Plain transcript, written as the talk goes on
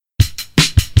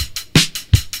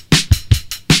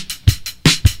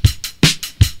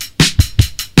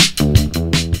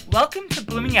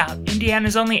Blooming Out,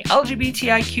 Indiana's only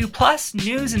LGBTIQ+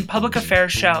 news and public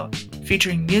affairs show,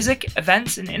 featuring music,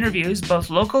 events, and interviews both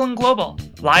local and global.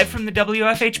 Live from the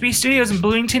WFHB studios in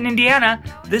Bloomington, Indiana,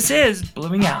 this is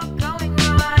Blooming Out.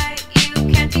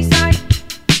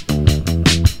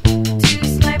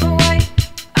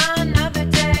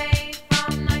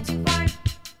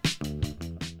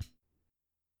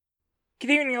 Good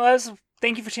evening, loves.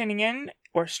 Thank you for tuning in,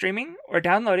 or streaming, or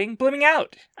downloading Blooming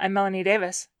Out. I'm Melanie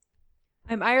Davis.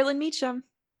 I'm Ireland Meacham.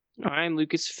 I'm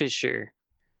Lucas Fisher.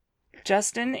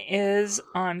 Justin is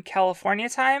on California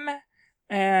time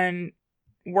and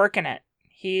working it.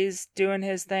 He's doing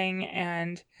his thing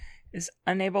and is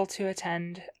unable to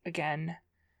attend again.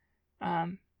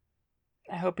 I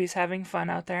hope he's having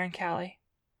fun out there in Cali.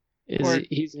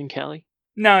 He's in Cali?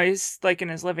 No, he's like in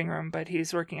his living room, but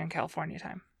he's working on California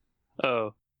time.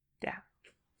 Oh. Yeah.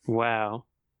 Wow.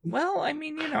 Well, I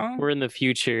mean, we're in the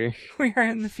future. We are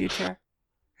in the future.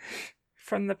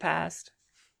 From the past.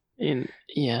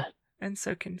 Yeah. I'm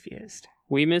so confused.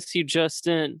 We miss you,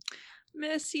 Justin.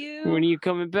 Miss you. When are you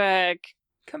coming back?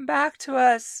 Come back to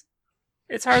us.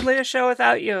 It's hardly a show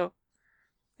without you.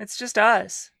 It's just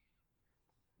us.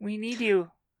 We need you,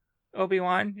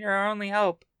 Obi-Wan. You're our only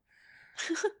hope.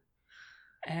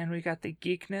 And we got the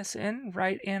geekness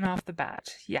right in off the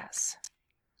bat. Yes.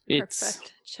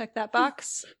 Perfect. Check that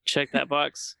box. Check that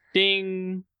box.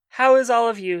 Ding. How is all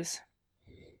of yous?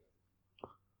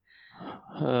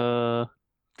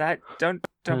 That don't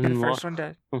be the first one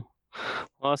to.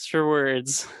 Lost for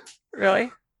words.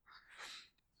 Really?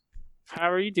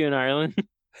 How are you doing, Ireland?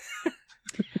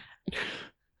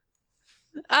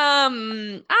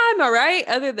 I'm all right,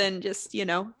 other than just,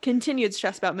 continued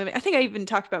stress about moving. I think I even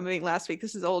talked about moving last week.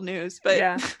 This is old news, but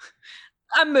yeah.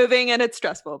 I'm moving and it's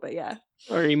stressful, but yeah.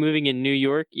 Are you moving in New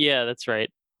York? Yeah, that's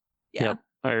right. Yeah. Yep,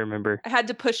 I remember. I had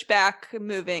to push back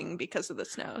moving because of the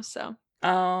snow, so.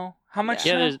 Oh, how much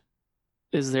snow? snow?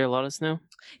 Is there a lot of snow?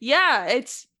 Yeah,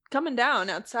 it's coming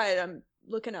down outside. I'm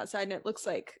looking outside and it looks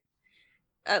like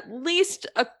at least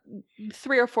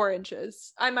 3 or 4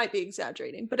 inches. I might be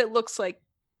exaggerating, but it looks like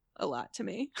a lot to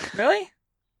me. Really?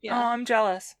 Yeah. Oh, I'm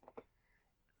jealous.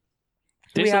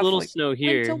 There's a little snow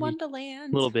here. Winter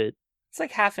Wonderland. A little bit. It's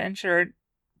like ½ inch or,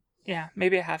 yeah,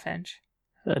 maybe a ½ inch.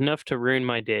 Enough to ruin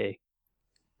my day.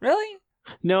 Really?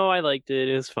 No, I liked it.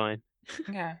 It was fine.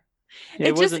 Okay.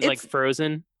 It wasn't like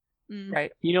frozen.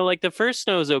 Right. Like the first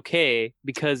snow is okay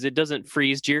because it doesn't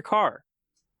freeze to your car.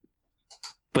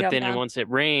 But then once it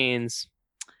rains.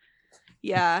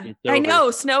 Yeah. I know.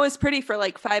 Snow is pretty for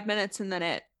like 5 minutes and then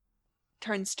it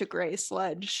turns to gray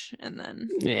sludge. And then.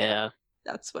 Yeah.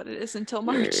 That's what it is until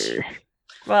March.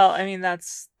 Well, I mean,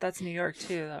 that's New York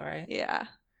too, though, right? Yeah.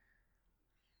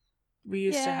 We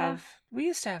used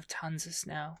to have tons of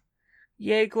snow.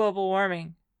 Yay, global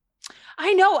warming.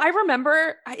 I know. I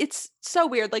remember. It's so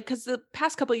weird. Like, because the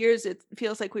past couple of years, it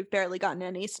feels like we've barely gotten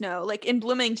any snow. Like in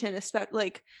Bloomington, especially.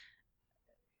 Like,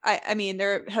 I mean,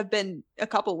 there have been a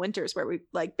couple winters where we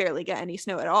like barely get any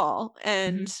snow at all.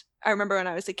 And I remember when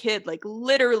I was a kid, like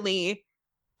literally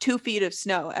 2 feet of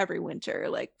snow every winter,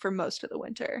 like for most of the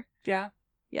winter. Yeah.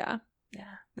 Yeah.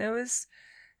 It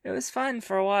was fun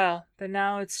for a while, but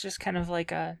now it's just kind of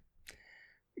like it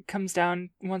comes down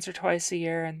once or twice a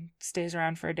year and stays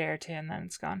around for a day or two and then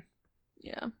it's gone.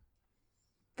 Yeah.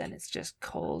 Then it's just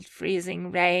cold,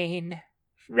 freezing rain.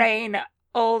 Rain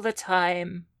all the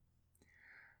time.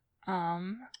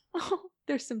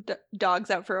 There's some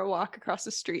dogs out for a walk across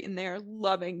the street and they're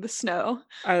loving the snow.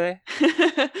 Are they?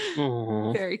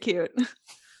 Very cute.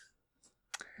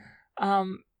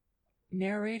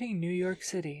 Narrating New York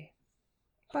City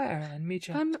by Ireland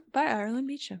Meacham. By Ireland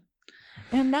Meacham.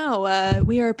 And now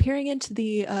we are peering into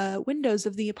the windows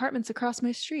of the apartments across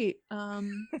my street.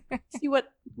 See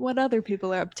what other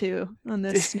people are up to on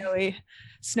this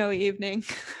snowy evening.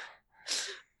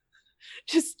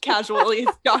 Just casually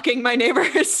stalking my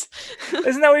neighbors.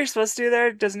 Isn't that what you're supposed to do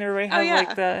there? Doesn't everybody have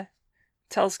like the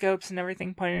telescopes and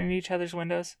everything pointing at each other's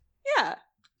windows? Yeah.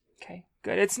 Okay,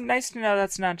 good. It's nice to know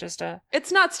that's not just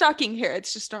It's not stalking here.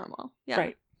 It's just normal. Yeah.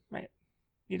 Right.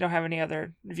 You don't have any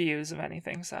other views of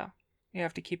anything, so you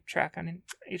have to keep track on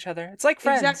each other. It's like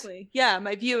Friends. Exactly. Yeah,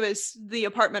 my view is the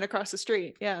apartment across the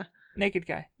street. Yeah. Naked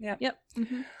guy. Yeah. Yep.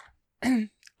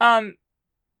 Mm-hmm.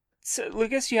 So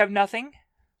Lucas, you have nothing?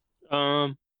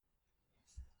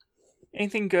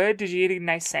 Anything good? Did you eat a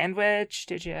nice sandwich?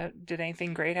 Did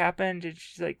anything great happen? Did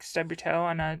you like stub your toe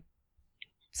on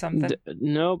something?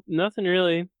 Nope, nothing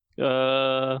really.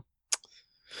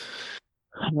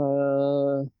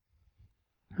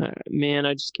 Man,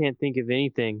 I just can't think of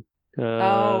anything.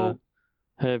 I've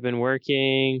been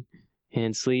working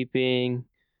and sleeping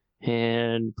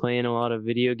and playing a lot of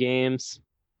video games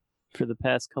for the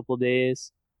past couple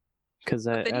days because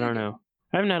I don't know.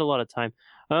 I haven't had a lot of time.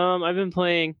 I've been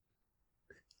playing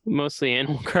mostly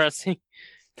Animal Crossing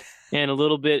and a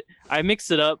little bit. I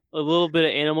mix it up, a little bit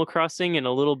of Animal Crossing and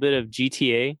a little bit of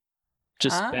GTA,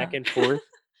 just back and forth.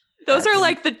 Those are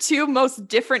like the two most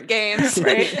different games,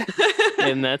 right?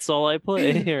 And that's all I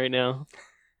play right now.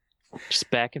 Just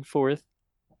back and forth.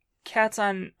 Cat's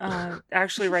on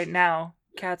actually right now.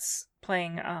 Cat's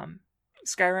playing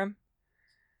Skyrim,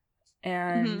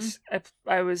 and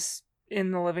I was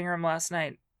in the living room last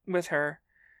night with her,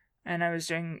 and I was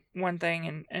doing one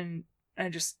thing, and I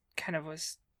just kind of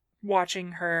was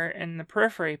watching her in the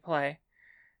periphery play,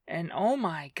 and oh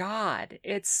my god,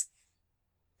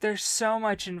 there's so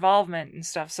much involvement and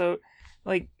stuff. So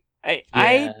like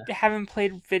I haven't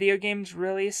played video games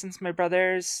really since my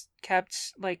brothers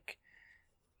kept like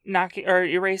knocking or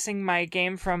erasing my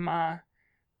game from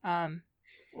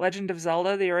Legend of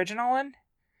Zelda, the original one,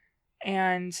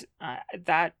 and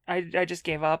that I just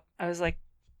gave up. I was like,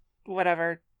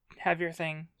 whatever, have your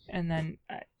thing, and then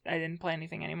I didn't play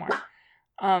anything anymore.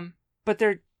 But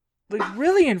they're like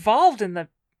really involved, and the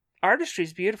artistry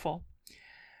is beautiful.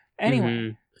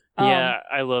 Anyway, yeah,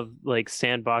 I love like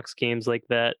sandbox games like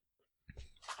that.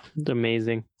 It's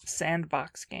amazing.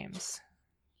 Sandbox games.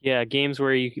 Yeah, games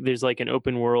where there's like an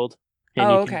open world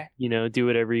and you can, do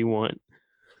whatever you want.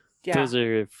 Yeah.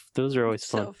 Those are always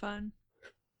fun. So fun.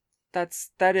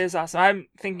 That is awesome. I'm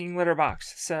thinking litter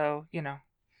box, so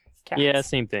cats. Yeah,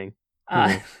 same thing.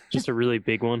 Just a really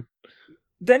big one.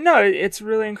 No, it's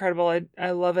really incredible.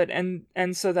 I love it.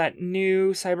 And so that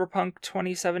new Cyberpunk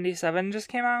 2077 just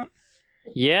came out.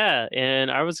 Yeah,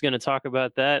 and I was going to talk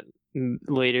about that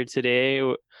later today,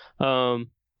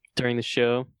 during the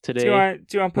show today. Do you want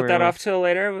to put that off till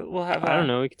later? We'll have. I don't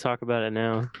know. We can talk about it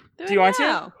now. Do you want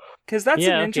to? Because that's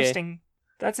an interesting.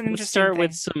 That's an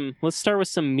interesting. Let's start with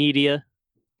some media.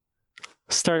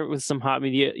 Start with some hot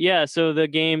media. Yeah. So the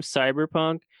game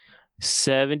Cyberpunk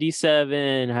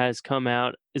 77 has come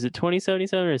out. Is it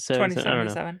 2077 or 77? I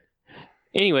don't know.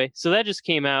 Anyway, so that just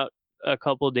came out a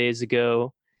couple of days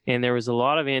ago, and there was a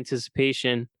lot of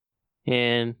anticipation,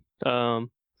 and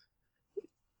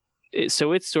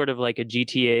so it's sort of like a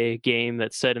GTA game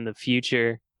that's set in the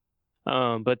future,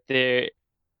 but it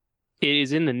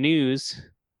is in the news,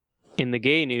 in the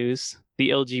gay news, the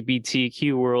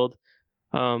LGBTQ world,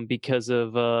 because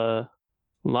of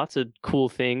lots of cool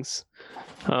things.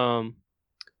 Yeah,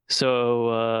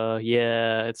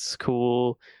 it's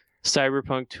cool.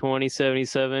 Cyberpunk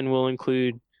 2077 will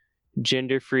include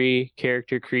gender-free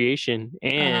character creation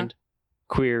and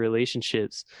queer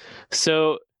relationships.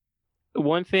 So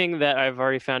one thing that I've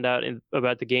already found out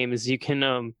about the game is you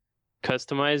can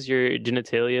customize your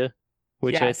genitalia,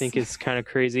 which I think is kind of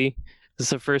crazy. This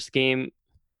is the first game,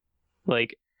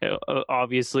 like,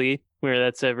 obviously, where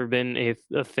that's ever been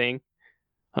a thing.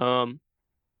 And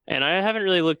I haven't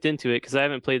really looked into it because I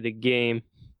haven't played the game,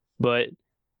 but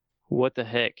what the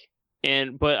heck?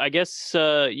 But I guess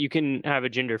you can have a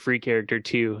gender-free character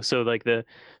too. So like the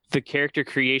character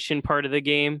creation part of the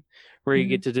game, where you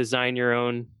get to design your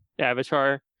own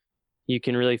avatar, you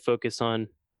can really focus on,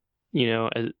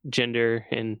 gender,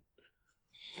 and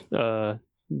you're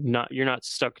not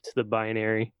stuck to the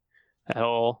binary at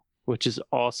all, which is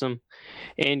awesome.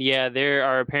 And yeah, there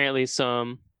are apparently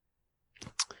some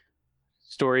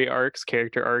story arcs,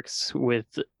 character arcs with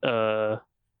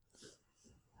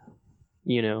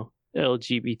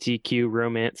LGBTQ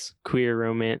romance, queer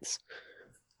romance,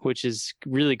 which is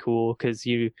really cool because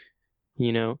you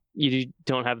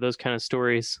don't have those kind of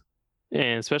stories,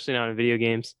 and especially not in video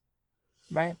games.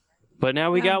 Right. But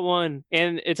now we got one,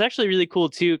 and it's actually really cool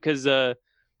too because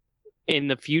in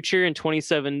the future, in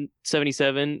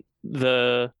 2077,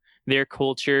 their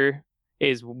culture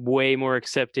is way more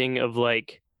accepting of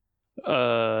like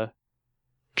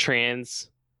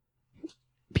trans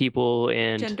people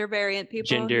and gender variant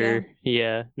people,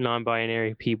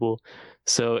 non-binary people.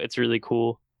 So it's really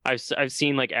cool. I've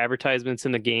seen like advertisements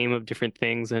in the game of different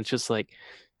things, and it's just like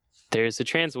there's a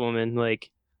trans woman like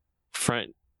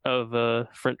front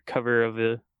cover of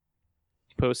a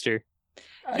poster,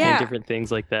 and different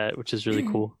things like that, which is really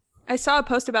cool. I saw a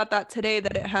post about that today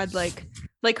that it had like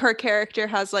her character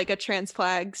has like a trans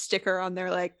flag sticker on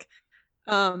their like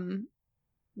backpack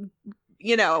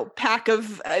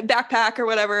or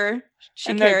whatever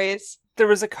she carries. There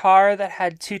was a car that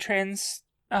had 2 trans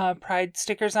pride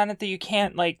stickers on it that you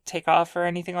can't like take off or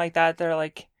anything like that. They're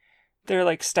like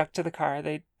stuck to the car.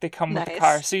 They come with the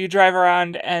car. So you drive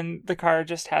around and the car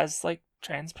just has like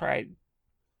trans pride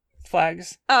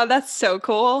flags. Oh, that's so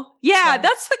cool. Yeah,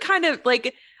 that's the kind of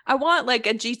like I want like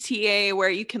a GTA where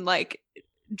you can like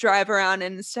drive around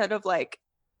and instead of like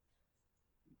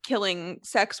killing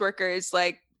sex workers,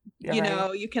 like Yeah, you right.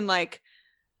 know, you can like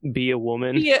Be a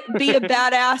woman. be a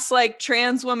badass like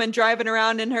trans woman driving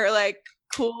around in her like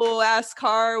cool ass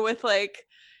car with like,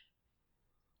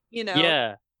 you know.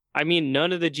 Yeah. I mean,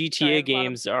 none of the Sorry, GTA a lot of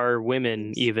games are women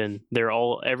names. even. They're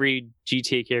all every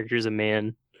GTA character is a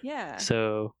man. Yeah.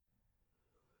 So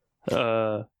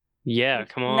yeah,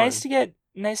 come on. Nice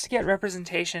to get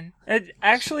representation.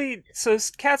 Actually, so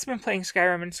Kat's been playing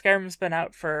Skyrim, and Skyrim's been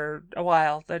out for a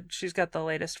while. That she's got the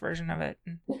latest version of it.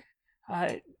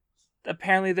 And,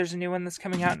 apparently, there's a new one that's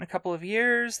coming out in a couple of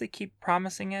years. They keep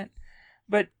promising it,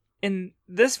 but in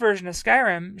this version of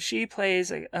Skyrim, she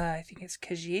plays I think it's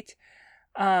Khajiit,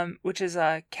 which is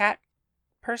a cat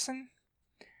person,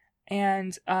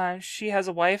 and she has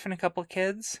a wife and a couple of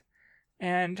kids,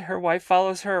 and her wife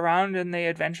follows her around, and they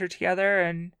adventure together,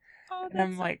 and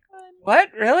I'm like, fun. what?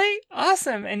 Really?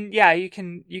 Awesome. And yeah, you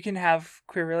can have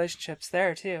queer relationships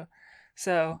there too.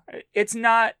 So it's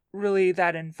not really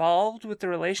that involved with the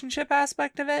relationship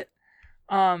aspect of it.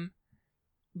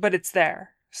 But it's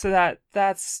there. So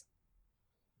that's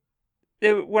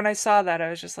it, when I saw that, I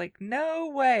was just like, no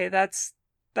way. That's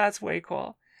way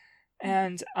cool.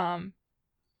 And I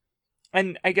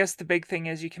guess the big thing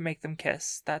is you can make them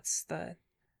kiss.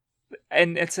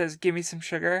 And it says give me some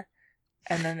sugar,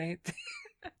 and then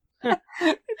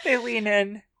they lean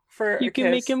in for You a can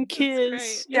kiss. make them That's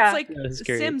kiss. great. Yeah. It's like That's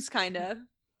great. Sims kind of.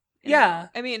 Yeah.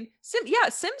 I mean,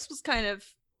 Sims was kind of,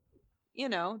 you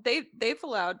know, they've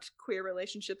allowed queer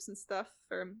relationships and stuff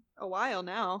for a while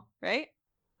now, right?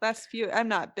 Last few, I'm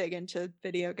not big into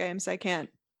video games. I can't.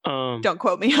 Don't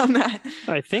quote me on that.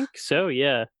 I think so,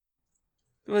 yeah.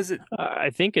 Was it? I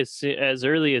think as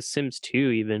early as Sims 2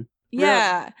 even.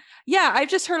 Yeah. Yeah, I've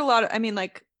just heard a lot of, I mean,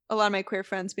 like a lot of my queer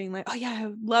friends being like, "Oh yeah,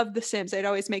 I love The Sims." I'd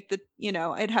always make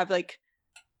I'd have like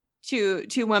two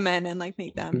women and like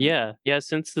make them. Yeah,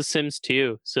 since The Sims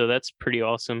 2. So that's pretty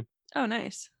awesome. Oh,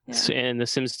 nice. Yeah. And The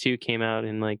Sims 2 came out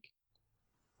in like,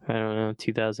 I don't know,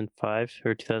 2005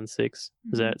 or 2006.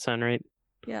 Does Mhm. that sound right?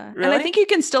 Yeah. And Really? I think you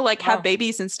can still like have Wow.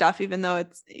 babies and stuff, even though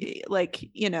it's like,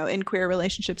 in queer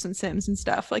relationships and Sims and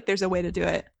stuff. Like there's a way to do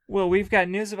it. Well, we've got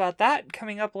news about that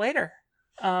coming up later.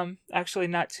 Actually,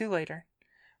 not too later.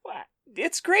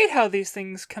 It's great how these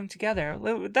things come together.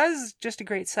 That is just a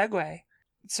great segue.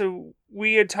 So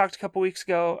we had talked a couple weeks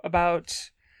ago about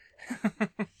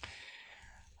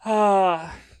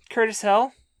Curtis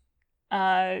Hill,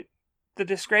 the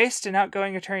disgraced and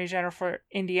outgoing Attorney General for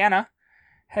Indiana,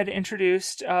 had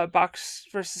introduced Box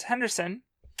versus Henderson,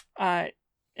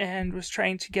 and was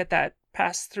trying to get that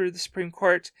passed through the Supreme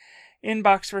Court. In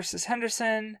Box versus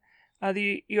Henderson,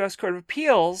 the U.S. Court of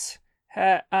Appeals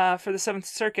for the Seventh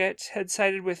Circuit had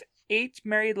sided with 8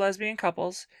 married lesbian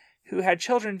couples who had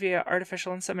children via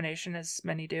artificial insemination, as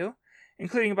many do,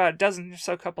 including about a dozen or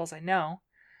so couples I know.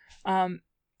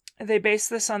 They based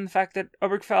this on the fact that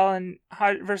Obergefell and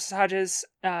versus Hodges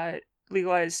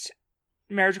legalized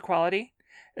marriage equality,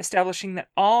 establishing that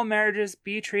all marriages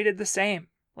be treated the same,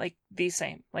 like the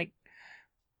same. Like,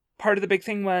 part of the big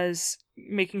thing was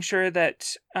making sure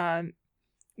that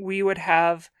we would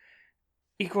have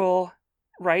equal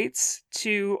rights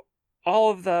to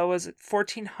all of the,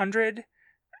 1,400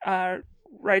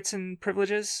 rights and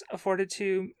privileges afforded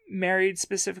to married,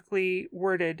 specifically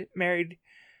worded married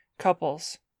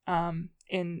couples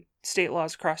in state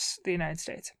laws across the United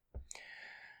States.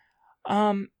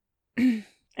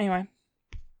 Anyway,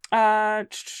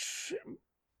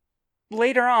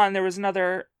 later on, there was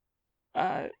another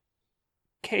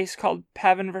case called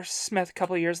Pavin versus Smith a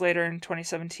couple of years later in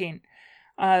 2017.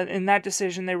 In that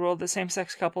decision, they ruled that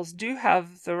same-sex couples do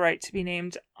have the right to be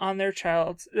named on their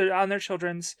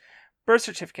children's birth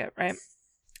certificate, right?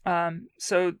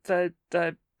 So the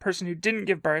person who didn't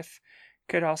give birth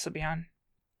could also be on.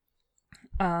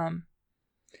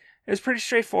 It was pretty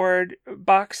straightforward.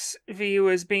 Box v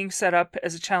was being set up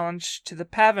as a challenge to the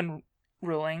Pavin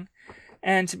ruling,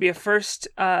 and to be a first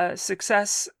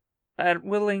success at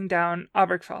whittling down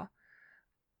Obergefell.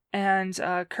 And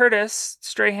Curtis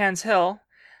Strayhands Hill,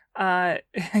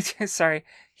 sorry,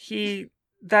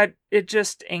 it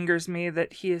just angers me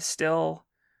that he is still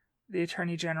the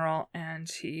Attorney General, and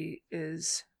he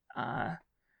has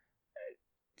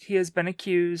been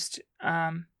accused,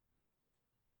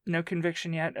 no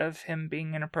conviction yet, of him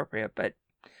being inappropriate, but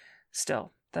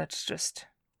still, that's just,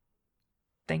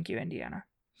 thank you, Indiana.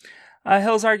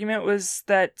 Hill's argument was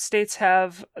that states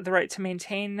have the right to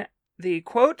maintain the,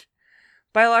 quote,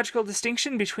 biological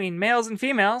distinction between males and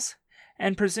females,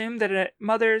 and presume that a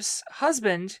mother's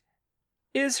husband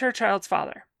is her child's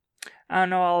father. I don't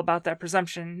know all about that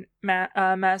presumption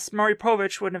mess. Maury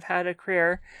Povich wouldn't have had a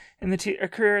career in the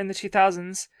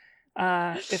 2000s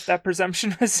if that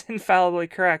presumption was infallibly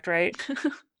correct, right?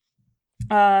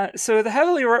 So the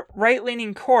heavily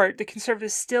right-leaning court, the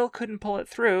conservatives still couldn't pull it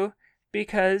through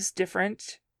because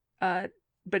different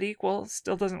but equal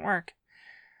still doesn't work.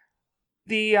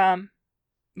 The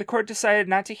court decided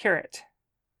not to hear it.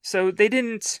 So they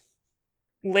didn't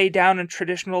lay down a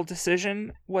traditional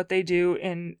decision. What they do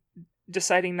in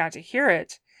deciding not to hear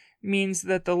it means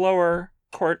that the lower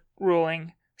court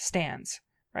ruling stands,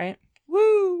 right?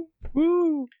 Woo!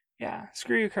 Woo! Yeah,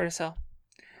 screw you, Curtis Hill.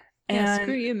 Yeah, And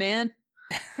screw you, man.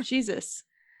 Jesus.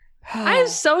 I'm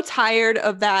so tired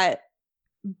of that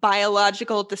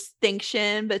biological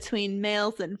distinction between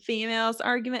males and females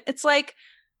argument. It's like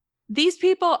these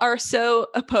people are so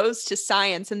opposed to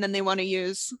science, and then they want to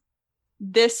use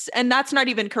this, and that's not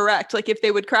even correct. Like, if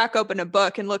they would crack open a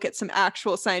book and look at some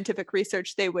actual scientific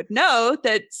research, they would know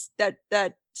that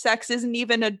sex isn't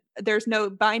even there's no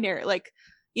binary, like,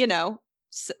 you know,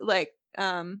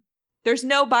 there's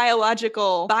no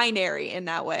biological binary in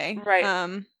that way,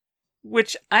 right?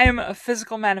 Which I am a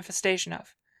physical manifestation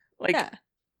of. Like, yeah.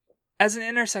 As an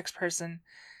intersex person,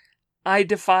 I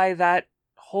defy that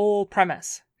whole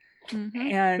premise.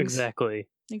 Mm-hmm. And exactly.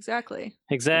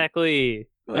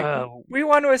 Like, we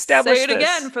want to establish Say it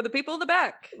again for the people in the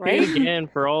back. Right? Say it again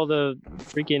for all the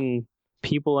freaking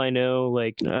people I know.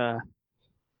 Like,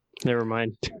 never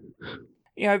mind.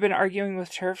 I've been arguing with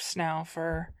TERFs now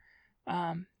for,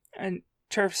 and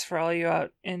TERFs, for all you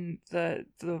out in the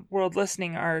world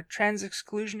listening, are trans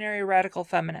exclusionary radical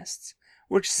feminists,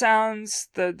 which sounds,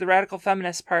 the radical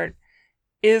feminist part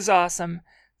is awesome.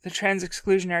 The trans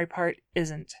exclusionary part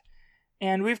isn't.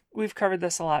 And we've covered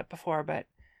this a lot before, but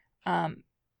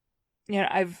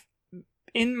I've,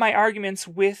 in my arguments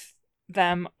with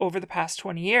them over the past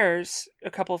 20 years,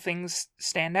 a couple of things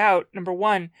stand out. Number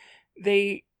one,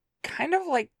 they kind of,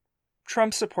 like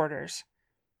Trump supporters,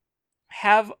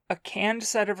 have a canned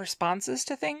set of responses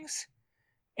to things,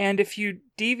 and if you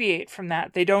deviate from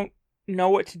that, they don't know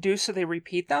what to do, so they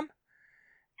repeat them,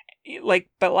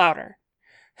 but louder.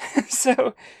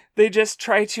 So they just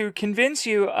try to convince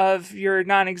you of your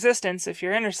non-existence if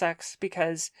you're intersex,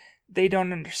 because they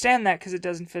don't understand that, because it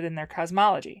doesn't fit in their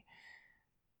cosmology.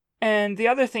 And the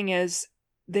other thing is,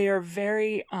 they are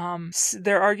very,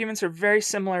 their arguments are very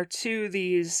similar to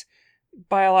these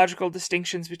biological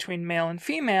distinctions between male and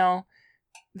female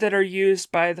that are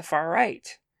used by the far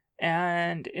right.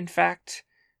 And in fact,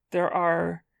 there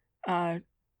are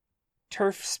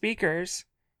TERF speakers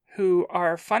who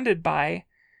are funded by,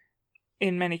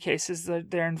 in many cases,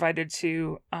 they're invited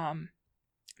to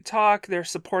talk. They're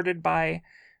supported by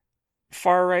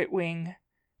far right-wing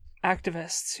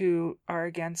activists who are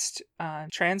against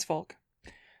trans folk.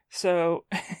 So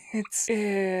it's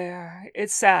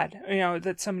sad,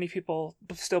 that so many people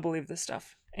still believe this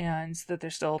stuff and that they're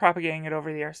still propagating it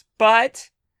over the years. But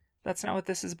that's not what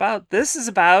this is about. This is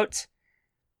about,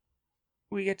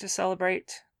 we get to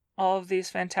celebrate all of these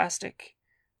fantastic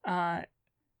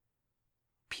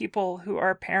people who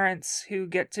are parents, who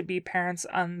get to be parents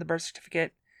on the birth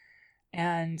certificate,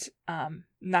 and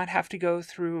not have to go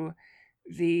through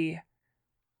the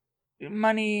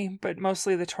money, but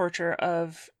mostly the torture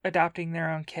of adopting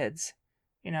their own kids.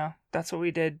 That's what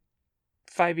we did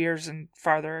 5 years and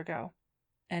farther ago.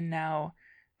 And now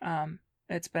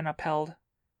it's been upheld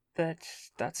that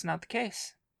that's not the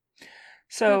case.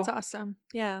 So that's awesome.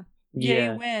 Yeah.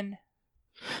 Yay, win.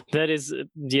 That is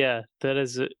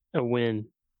a win.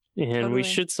 And Totally. we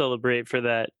should celebrate for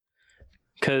that.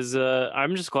 Because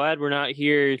I'm just glad we're not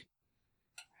here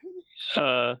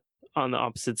on the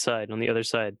opposite side, on the other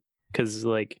side. Because,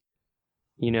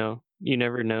 you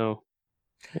never know.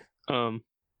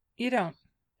 You don't.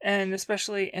 And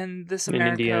especially in this In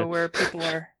America India. where people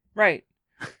are... Right.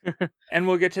 And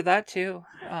we'll get to that, too.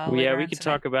 Yeah, we could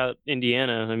talk about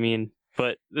Indiana,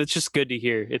 but it's just good to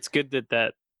hear. It's good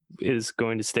that is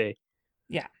going to stay.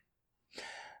 Yeah.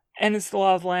 And it's the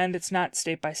law of the land. It's not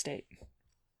state by state.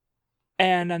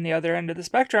 And on the other end of the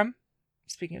spectrum,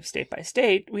 speaking of state by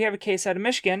state, we have a case out of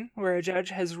Michigan where a judge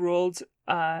has ruled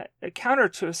a counter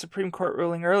to a Supreme Court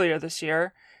ruling earlier this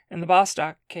year in the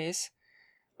Bostock case,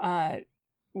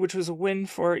 which was a win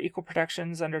for equal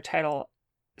protections under Title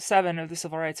VII of the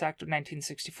Civil Rights Act of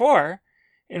 1964,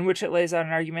 in which it lays out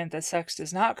an argument that sex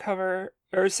does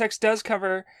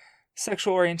cover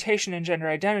sexual orientation and gender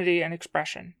identity and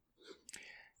expression.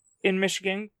 In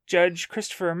Michigan, Judge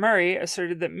Christopher Murray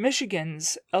asserted that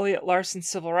Michigan's Elliott Larson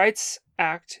Civil Rights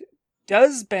Act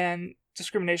does ban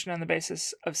discrimination on the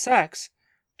basis of sex,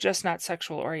 just not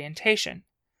sexual orientation.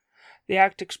 The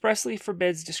act expressly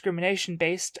forbids discrimination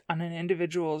based on an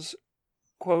individual's,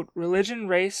 quote, religion,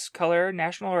 race, color,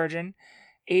 national origin,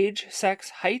 age, sex,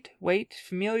 height, weight,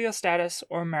 familial status,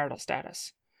 or marital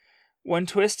status. One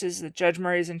twist is that Judge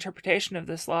Murray's interpretation of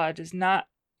this law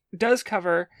does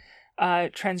cover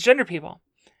transgender people.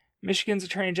 Michigan's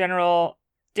Attorney General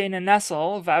Dana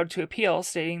Nessel vowed to appeal,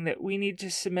 stating that we intend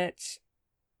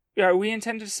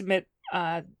to submit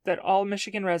that all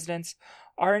Michigan residents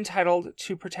are entitled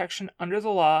to protection under the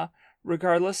law,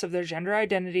 regardless of their gender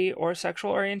identity or sexual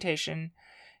orientation,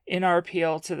 in our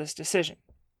appeal to this decision.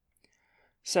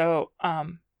 So,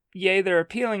 they're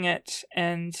appealing it,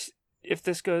 and if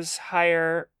this goes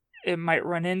higher, it might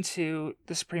run into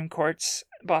the Supreme Court's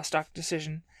Bostock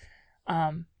decision,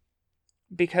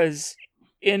 because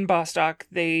in Bostock,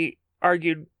 they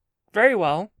argued very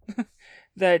well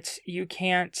that you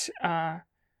can't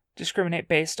discriminate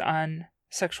based on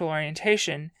sexual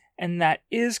orientation, and that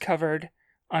is covered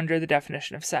under the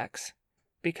definition of sex,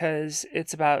 because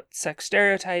it's about sex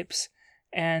stereotypes,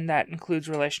 and that includes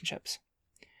relationships.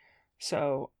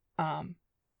 So,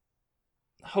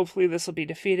 hopefully this will be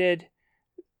defeated.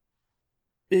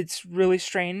 It's really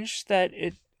strange that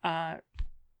the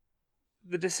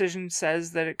decision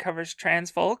says that it covers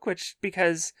trans folk,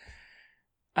 because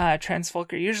trans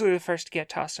folk are usually the first to get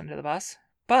tossed under the bus.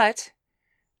 But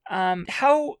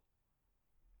how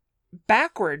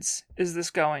backwards is this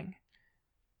going?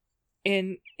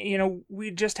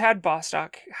 We just had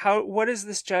Bostock. What is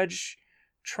this judge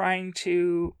trying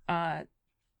to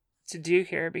do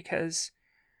here? Because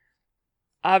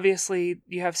obviously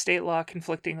you have state law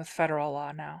conflicting with federal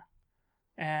law now,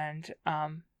 and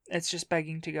it's just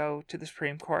begging to go to the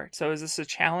Supreme Court. So is this a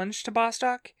challenge to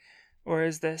Bostock, or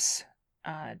is this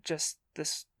just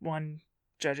this one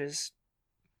judge's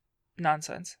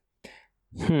nonsense?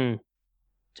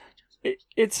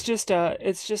 It's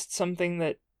just something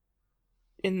that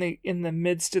in the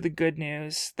midst of the good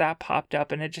news that popped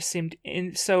up, and it just seemed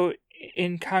so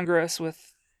incongruous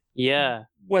with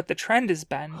what the trend has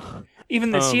been,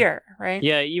 even this year, right?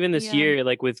 Yeah, even this year,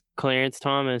 like with Clarence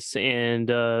Thomas and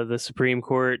the Supreme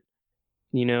Court,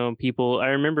 people. I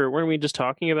remember, weren't we just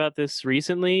talking about this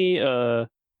recently?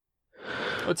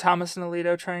 With Thomas and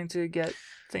Alito trying to get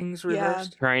things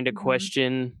reversed, trying to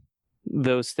question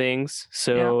those things.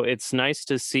 So it's nice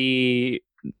to see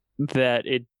that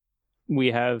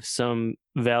we have some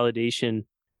validation.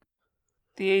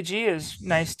 The AG is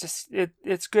nice to.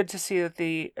 It's good to see that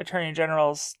the Attorney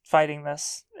General's fighting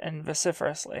this and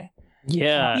vociferously.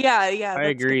 Yeah, I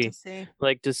agree. Good to see.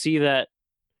 Like, to see that,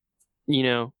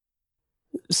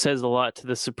 says a lot to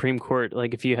the Supreme Court.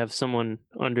 Like, if you have someone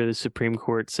under the Supreme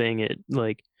Court saying it,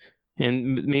 like,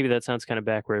 and maybe that sounds kind of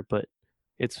backward, but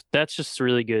that's just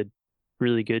really good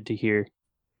to hear.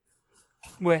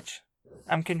 Which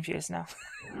I'm confused now.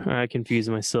 I confuse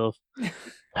myself.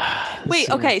 Wait,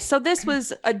 okay, so this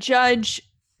was a judge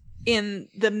in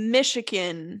the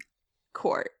Michigan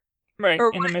court, right?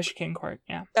 In the Michigan court,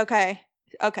 yeah. Okay.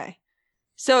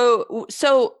 So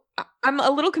I'm a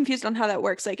little confused on how that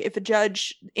works. Like, if a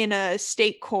judge in a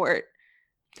state court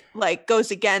like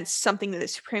goes against something that the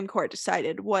Supreme Court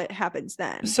decided, what happens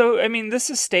then? So, I mean, this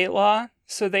is state law,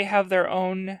 so they have their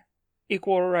own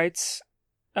Equal Rights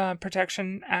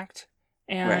Protection Act,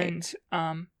 and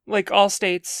like all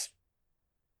states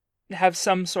have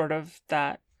some sort of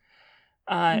that.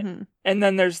 And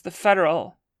then there's the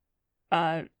federal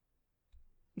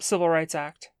Civil Rights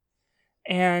Act.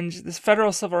 And this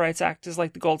federal Civil Rights Act is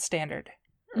like the gold standard,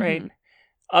 right?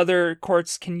 Other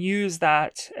courts can use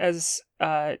that as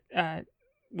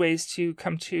ways to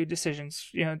come to decisions,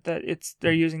 that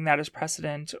they're using that as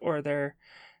precedent, or they're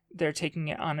taking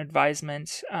it on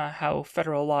advisement, how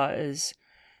federal law is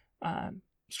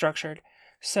structured.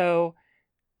 So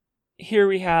here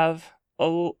we have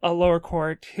a lower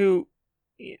court who,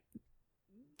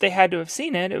 they had to have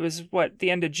seen it. It was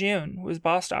the end of June was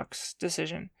Bostock's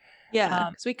decision. Yeah,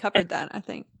 because we covered that, I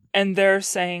think. And they're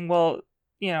saying, well,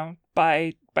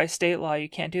 by state law you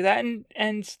can't do that,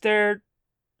 and there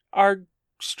are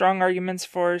strong arguments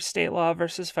for state law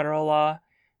versus federal law,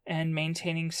 and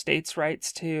maintaining states'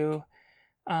 rights to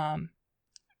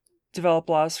develop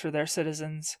laws for their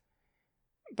citizens.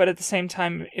 But at the same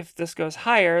time, if this goes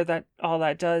higher, that all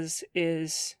that does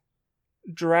is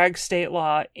drag state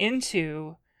law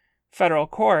into federal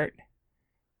court,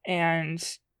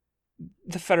 and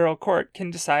the federal court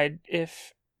can decide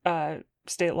if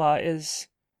state law is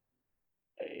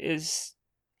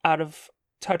out of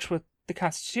touch with the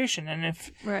Constitution, and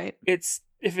if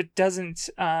it doesn't,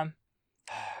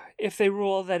 if they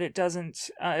rule that it doesn't,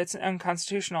 it's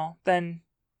unconstitutional, then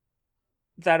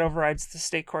that overrides the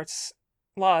state court's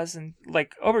laws, and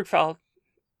like Obergefell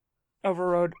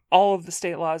overrode all of the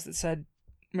state laws that said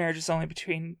marriage is only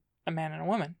between a man and a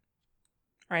woman,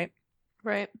 right?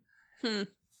 Right. So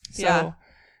Yeah.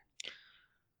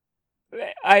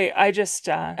 I just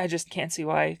can't see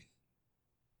why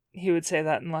he would say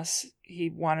that unless he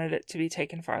wanted it to be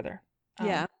taken farther.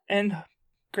 Yeah. And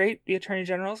great, the Attorney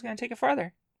General is going to take it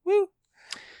farther. Woo!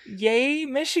 Yay,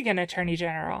 Michigan Attorney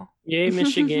General. Yay,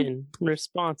 Michigan.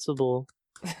 Responsible.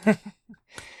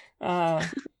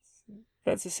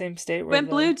 That's the same state where Went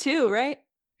blue too, right?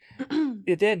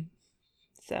 it did.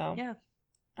 So Yeah.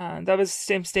 that was the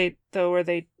same state though where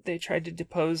they tried to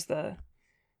depose the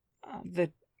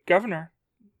governor,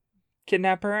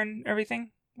 kidnap her and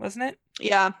everything, wasn't it?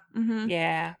 Yeah. Mm-hmm.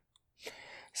 Yeah.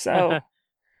 So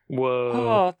Whoa.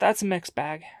 oh, that's a mixed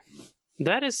bag.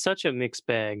 That is such a mixed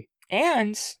bag.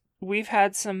 And we've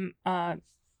had some what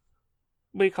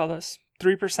do you call those?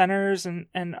 3%ers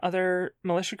and other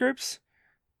militia groups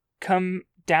come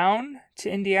down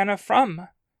to Indiana from,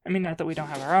 I mean, not that we don't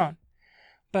have our own,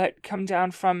 but come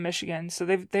down from Michigan. So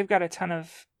they've got a ton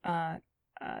of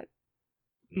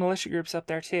militia groups up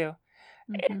there too.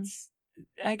 Mm-hmm.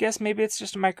 I guess maybe it's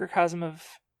just a microcosm of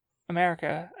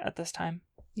America at this time.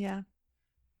 Yeah.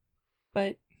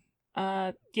 But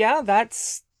yeah,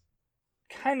 that's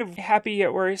kind of happy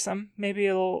yet worrisome. Maybe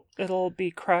it'll be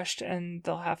crushed and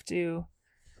they'll have to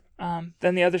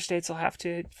then the other states will have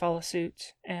to follow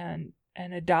suit and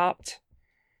adopt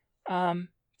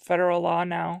federal law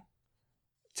now,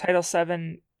 Title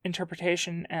VII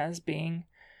interpretation as being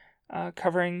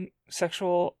covering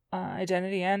sexual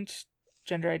identity and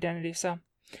gender identity. So,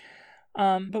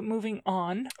 but moving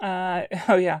on.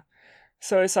 Oh yeah.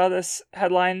 So I saw this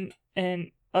headline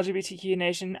in LGBTQ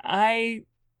Nation. I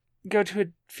go to a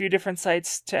few different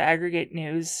sites to aggregate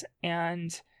news,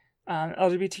 and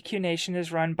LGBTQ Nation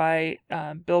is run by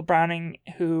Bill Browning,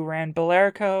 who ran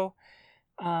Billerico,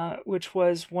 which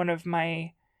was one of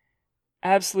my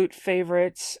absolute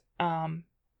favorite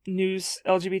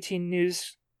LGBT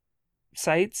news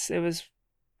sites. It was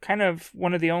kind of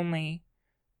one of the only.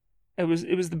 It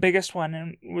was the biggest one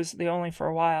and was the only for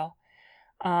a while.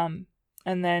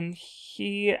 And then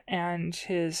he and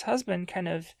his husband kind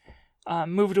of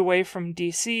moved away from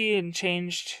DC and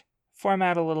changed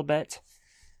format a little bit,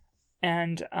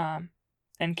 and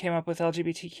came up with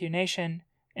LGBTQ Nation,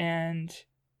 and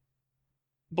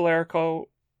Billerico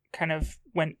kind of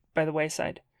went by the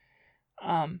wayside.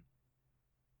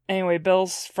 Anyway,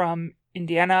 Bill's from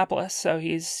Indianapolis, so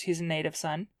he's a native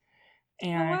son.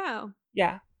 And Oh wow.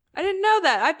 yeah. I didn't know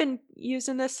that. I've been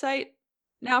using this site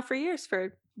now for years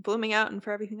for BloomingOUT and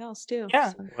for everything else too. Yeah.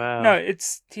 So. Wow. No, I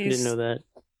didn't know that.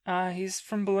 He's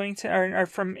from Bloomington or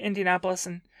from Indianapolis,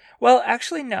 and well,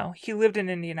 actually no, he lived in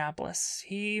Indianapolis.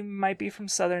 He might be from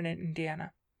southern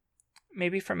Indiana.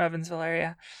 Maybe from Evansville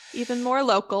area. Even more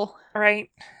local. Right.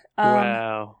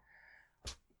 Wow.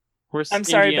 I'm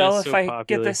sorry, Indiana's Bill, so if I popular.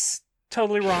 get this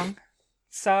totally wrong.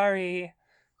 Sorry.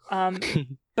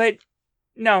 But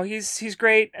no, he's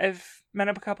great. I've met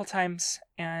him a couple times,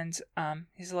 and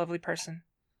he's a lovely person.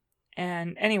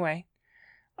 And anyway,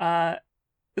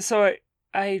 so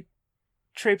I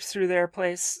traipsed through their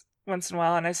place once in a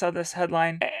while, and I saw this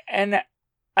headline, and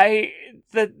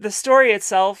the story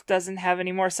itself doesn't have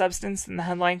any more substance than the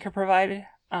headline could provide.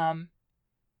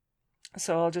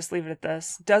 So I'll just leave it at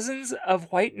this. Dozens of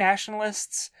white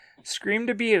nationalists screamed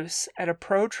abuse at a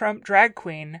pro-Trump drag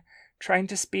queen trying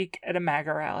to speak at a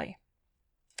MAGA rally.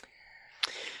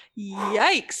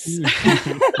 Yikes.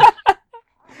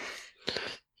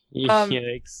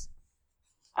 Yikes.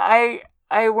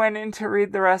 I went in to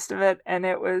read the rest of it, and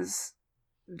it was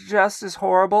just as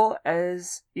horrible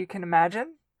as you can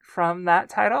imagine from that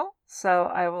title. So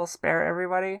I will spare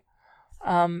everybody.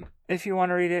 If you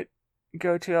want to read it,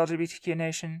 go to LGBTQ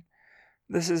Nation.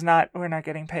 This is not, we're not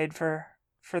getting paid for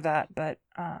that, but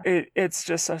it's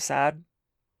just so sad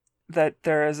that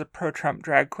there is a pro-Trump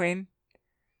drag queen,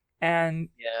 and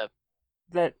Yeah.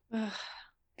 that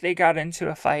they got into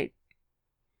a fight.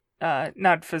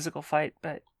 Not physical fight,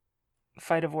 but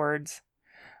fight of words.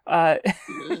 That's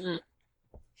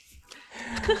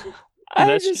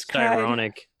just cried.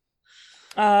 ironic.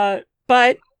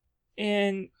 But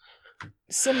in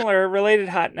similar related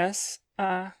hot messness,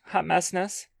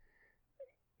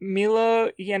 Milo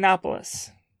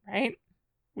Yiannopoulos, right?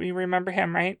 We remember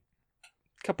him, right?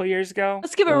 A couple years ago.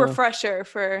 Let's give a refresher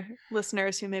for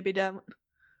listeners who maybe don't.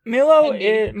 Milo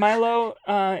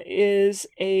was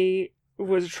a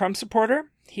Trump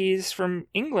supporter. He's from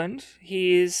England.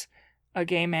 He's a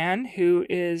gay man who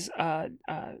is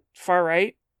far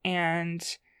right and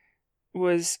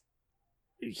was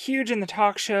huge in the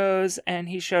talk shows, and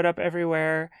he showed up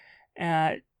everywhere,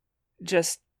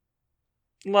 just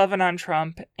loving on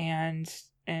Trump and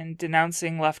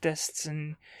denouncing leftists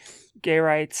and gay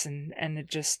rights, and it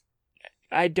just,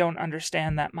 I don't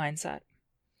understand that mindset.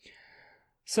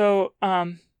 So,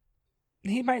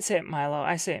 he might say it Milo.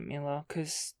 I say it Milo,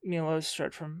 because Milo is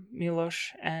short from Milosh,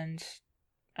 and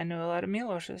I know a lot of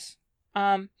Miloshes.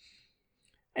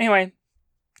 Anyway,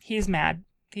 he's mad.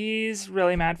 He's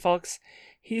really mad, folks.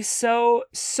 He's so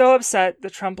upset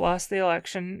that Trump lost the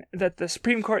election that the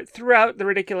Supreme Court threw out the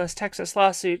ridiculous Texas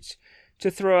lawsuit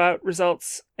to throw out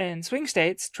results in swing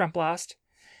states. Trump lost,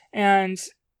 and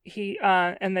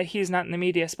that he's not in the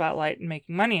media spotlight and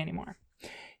making money anymore.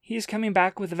 He's coming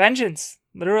back with a vengeance,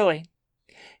 literally.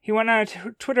 He went on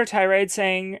a Twitter tirade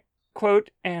saying, quote,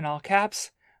 in all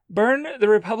caps, "Burn the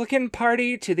Republican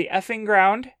Party to the effing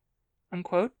ground,"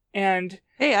 unquote. And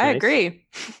hey, I agree.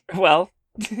 Well,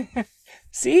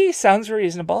 see, sounds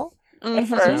reasonable at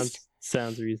first.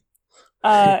 Sounds reasonable.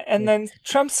 And then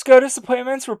Trump's SCOTUS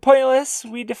appointments were pointless.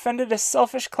 We defended a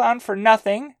selfish clown for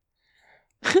nothing.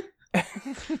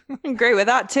 Agree with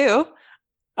that too.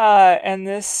 And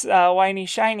this whiny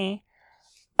shiny.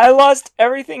 I lost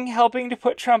everything helping to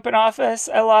put Trump in office.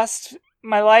 I lost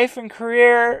my life and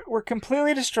career were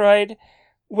completely destroyed.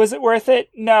 Was it worth it?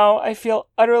 No, I feel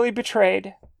utterly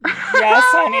betrayed. Yes,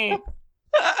 honey.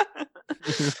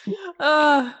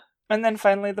 And then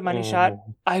finally the money shot.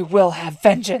 I will have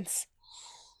vengeance.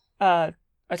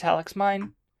 Italics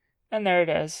mine. And there it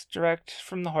is. Direct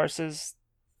from the horses.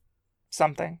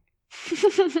 Something.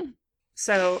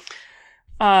 So,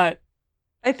 I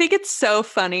think it's so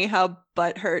funny how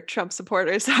butthurt Trump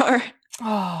supporters are.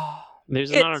 Oh,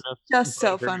 there's not enough. Just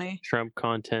so funny. Trump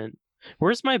content.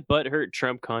 Where's my butthurt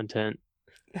Trump content?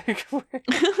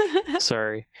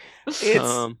 Sorry.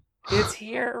 It's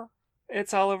here.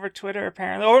 It's all over Twitter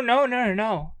apparently. Oh no,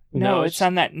 No, it's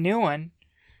on that new one.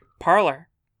 Parler.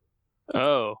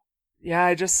 Oh.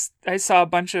 Yeah, I saw a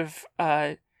bunch of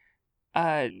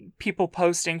people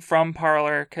posting from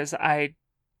Parler because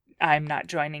I'm not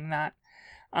joining that.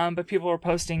 But people were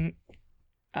posting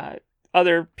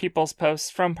other people's posts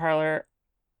from Parler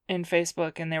in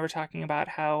Facebook, and they were talking about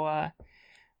how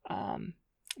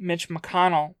Mitch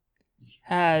McConnell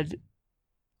had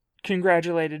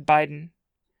congratulated Biden,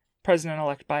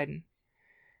 President-elect Biden,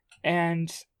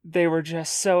 and they were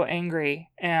just so angry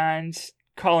and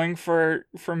calling for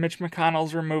Mitch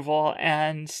McConnell's removal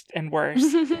and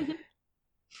worse.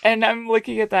 And I'm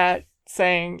looking at that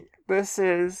saying, this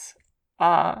is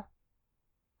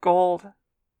gold.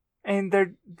 And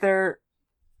they're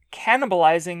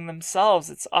cannibalizing themselves.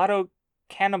 It's auto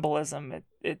cannibalism.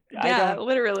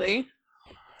 Literally.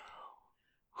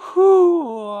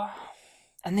 Whew.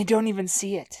 And they don't even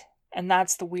see it. And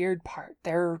that's the weird part.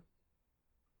 They're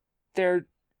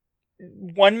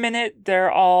 1 minute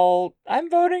they're all, I'm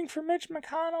voting for Mitch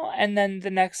McConnell, and then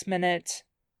the next minute,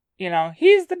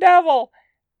 he's the devil.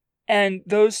 And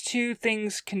those two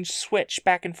things can switch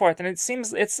back and forth. And it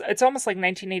seems it's almost like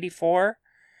 1984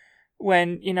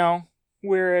 when,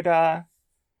 we're at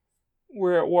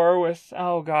war with,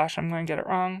 oh gosh, I'm going to get it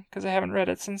wrong because I haven't read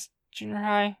it since junior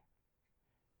high.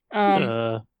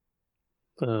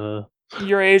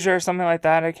 Eurasia or something like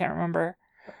that. I can't remember.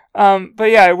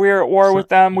 But yeah, we're at war with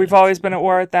them. We've always been at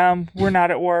war with them. We're not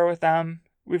at war with them.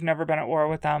 We've never been at war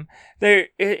with them.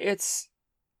 It's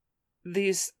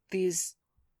these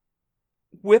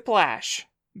whiplash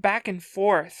back and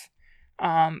forth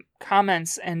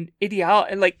comments and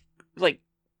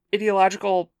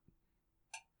ideological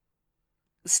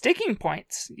sticking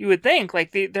points. You would think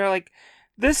they're like,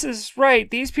 this is right,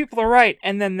 these people are right,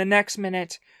 and then the next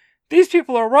minute these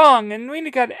people are wrong, and we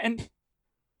got, and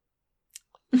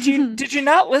did you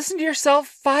not listen to yourself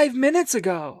 5 minutes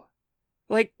ago?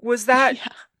 Was that? Yeah.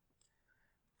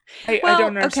 I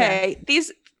don't understand. Okay,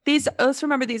 these let's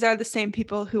remember these are the same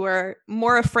people who are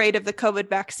more afraid of the COVID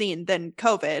vaccine than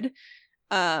COVID.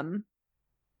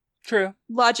 True.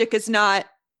 Logic is not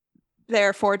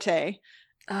their forte.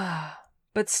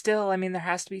 But still, I mean, there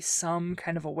has to be some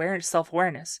kind of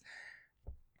self-awareness.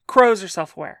 Crows are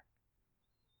self-aware.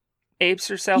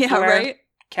 Apes are self-aware. Yeah, right?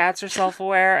 Cats are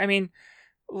self-aware. I mean,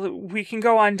 we can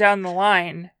go on down the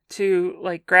line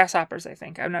to grasshoppers, I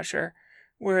think. I'm not sure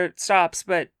where it stops,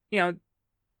 but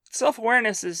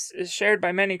self-awareness is shared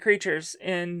by many creatures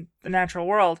in the natural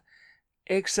world,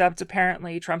 except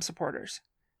apparently Trump supporters.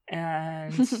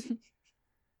 And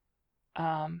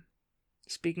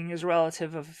speaking as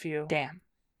relative of a few. Damn.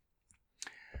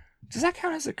 Does that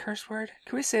count as a curse word?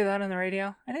 Can we say that on the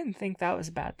radio? I didn't think that was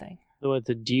a bad thing. What,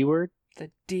 the D word? The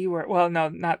D word. Well, no,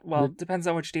 not, well, depends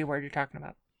on which D word you're talking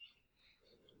about.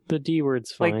 The D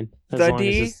word's Like, fine. As the long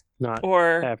D as it's not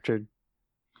or after.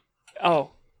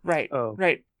 oh, right. Oh.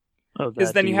 Right. Oh, Because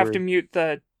that then D you have to word. mute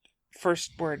the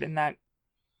first word in that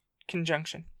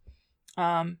conjunction.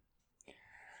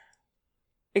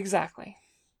 Exactly.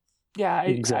 Yeah,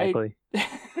 Exactly.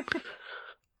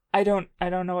 I don't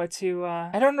know what to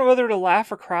I don't know whether to laugh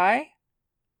or cry.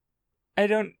 I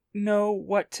don't know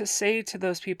what to say to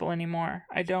those people anymore.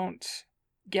 I don't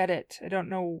get it. I don't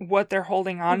know what they're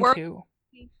holding on to.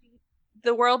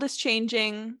 The world is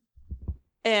changing,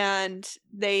 and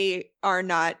they are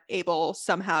not able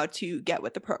somehow to get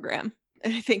with the program.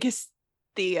 I think is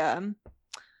the I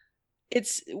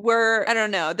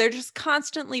don't know, they're just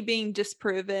constantly being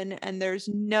disproven, and there's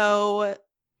no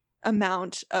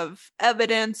amount of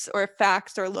evidence or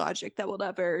facts or logic that will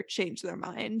ever change their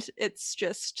mind. It's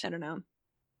just, I don't know,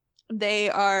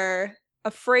 they are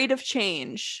afraid of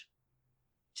change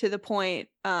to the point,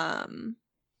 I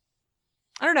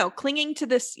don't know, clinging to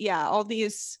this, all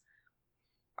these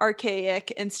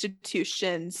archaic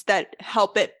institutions that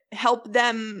help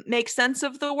them make sense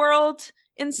of the world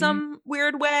in some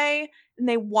weird way, and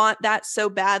they want that so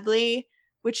badly,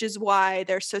 which is why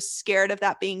they're so scared of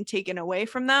that being taken away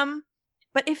from them.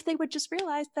 But if they would just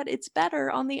realize that it's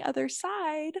better on the other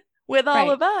side with all Right.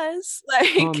 of us,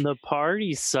 like On the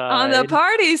party side. on the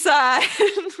party side.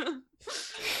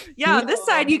 Yeah, on this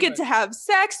side you get to have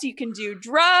sex, you can do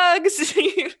drugs.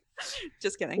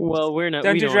 Just kidding. Well, we're not.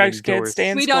 Don't we do don't drugs, endorse. kids. Stay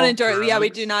in We school. don't endorse. Yeah, we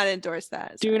drugs. do not endorse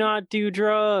that. Do sorry. not do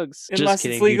drugs. Just Unless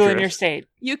kidding, it's do legal in your drugs. state.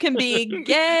 You can be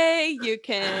gay. You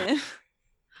can.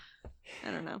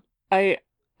 I don't know. It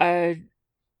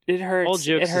hurts. All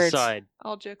jokes it hurts. aside.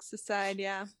 All jokes aside,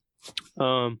 yeah.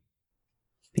 Yeah.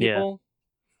 People.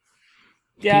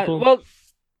 Yeah. People. Well,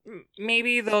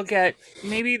 maybe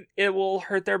it will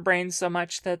hurt their brains so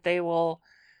much that they will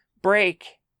break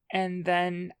and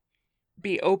then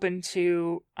be open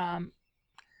to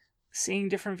seeing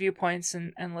different viewpoints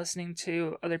and listening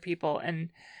to other people. And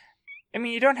I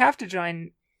mean, you don't have to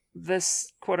join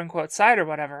this quote unquote side or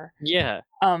whatever. Yeah.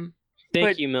 But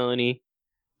Thank you, Melanie.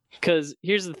 Because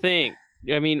here's the thing.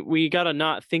 I mean, we gotta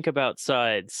not think about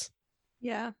sides.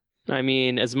 Yeah. I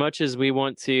mean, as much as we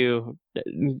want to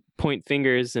point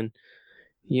fingers and,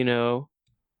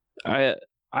 I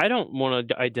don't want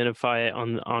to identify it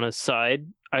on a side.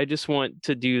 I just want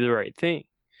to do the right thing.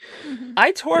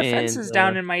 I tore And, fences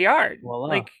down in my yard. voila.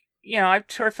 Like, I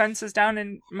tore fences down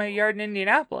in my yard in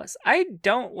Indianapolis. I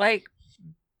don't like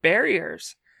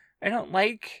barriers. I don't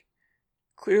like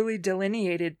clearly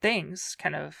delineated things,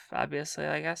 kind of obviously,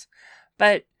 I guess.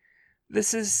 But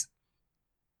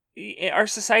our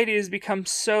society has become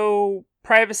so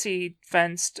privacy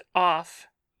fenced off,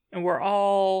 and we're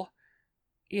all,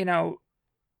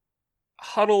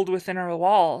 huddled within our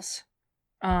walls.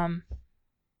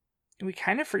 We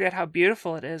kind of forget how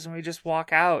beautiful it is when we just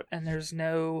walk out and there's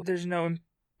no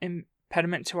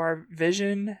impediment to our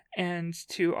vision and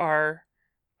to our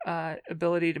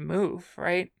ability to move,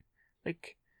 right?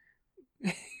 Like,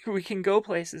 we can go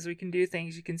places, we can do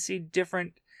things, you can see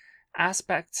different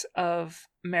aspects of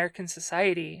American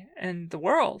society and the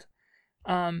world.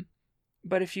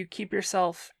 But if you keep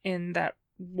yourself in that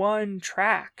one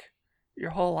track your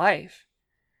whole life,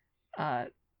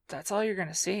 that's all you're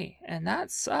gonna see, and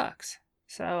that sucks.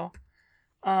 So,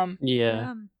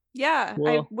 Yeah. Yeah, I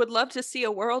Well- would love to see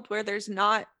a world where there's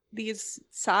not these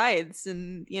sides,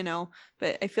 and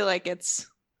but I feel like it's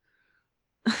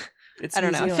I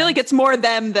don't know. I feel like it's more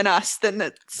them than us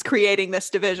that's creating this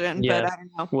division. Yeah. But I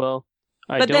don't know. Well,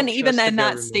 But then even trust in the that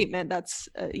government. statement, that's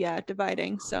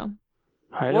dividing. So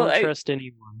I Well, don't trust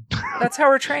anyone. that's how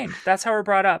we're trained. That's how we're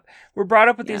brought up. We're brought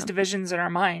up with these Yeah. divisions in our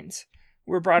minds.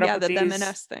 We're brought up with the these them and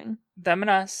us thing. them and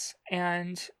us,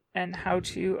 and how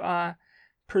to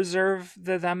preserve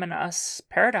the them and us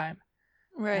paradigm.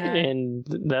 Right. And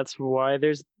that's why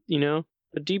there's, a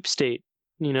deep state.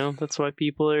 That's why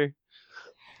people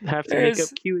have to make up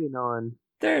QAnon.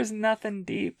 There's nothing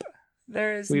deep.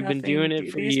 We've been doing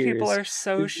it for These years. people are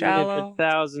so We've been doing it shallow. for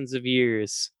thousands of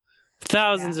years.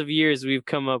 Thousands of years we've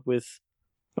come up with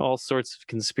all sorts of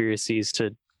conspiracies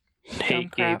to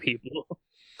hate gay crap. people.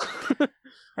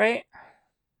 Right?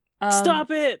 Stop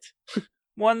it!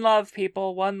 One love,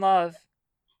 people. One love.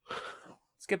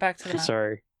 Let's get back to that.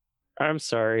 Sorry. I'm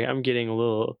sorry. I'm getting a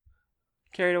little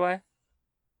Carried away.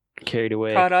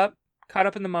 Caught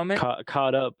up in the moment.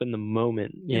 Caught up in the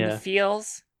moment. In Yeah. the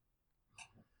feels.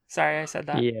 Sorry, I said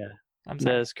that. Yeah. I'm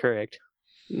sorry. That is correct.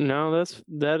 No,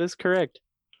 that is correct.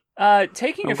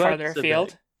 Taking I'm it glad farther you said afield,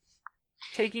 that.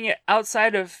 taking it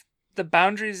outside of the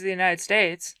boundaries of the United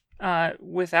States,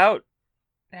 without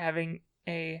having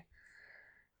a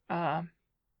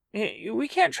we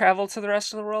can't travel to the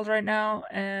rest of the world right now,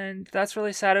 and that's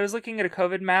really sad. I was looking at a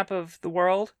COVID map of the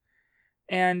world,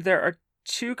 and there are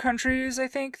 2 countries, I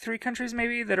think, 3 countries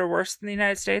maybe, that are worse than the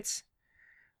United States.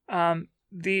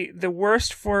 The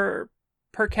worst for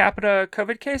per capita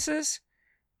COVID cases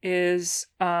is,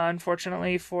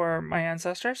 unfortunately for my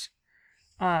ancestors,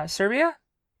 Serbia.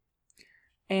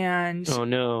 And Oh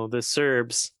no, the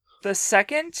Serbs. the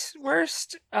second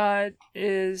worst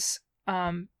is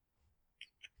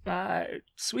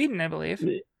Sweden, I believe.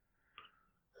 And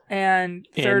And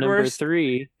third number worst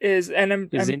 3 is, and I'm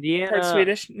Indiana. part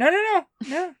Swedish. No,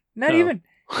 not Oh. even.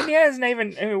 Indiana's not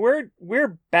even. I mean,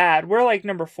 we're bad. We're like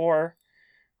number 4.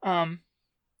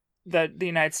 The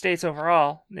United States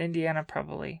overall. Indiana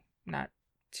probably not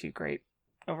too great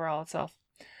overall itself.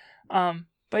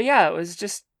 But yeah,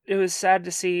 it was sad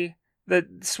to see that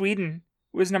Sweden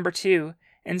was number 2,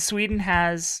 and Sweden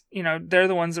has, they're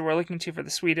the ones that we're looking to for the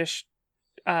Swedish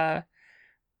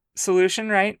solution,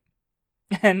 right?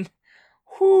 And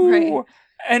Right.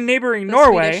 and neighboring The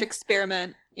Norway, Swedish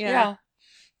experiment. Yeah.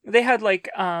 they had like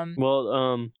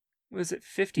Well, was it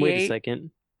 58? wait a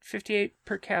second. 58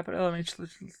 per capita.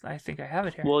 I think I have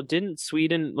it here. Well, didn't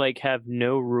Sweden like have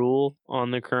no rule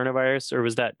on the coronavirus, or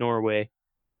was that Norway?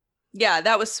 Yeah,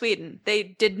 that was Sweden. They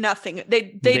did nothing.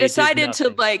 They They did decided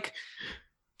to nothing.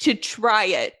 to try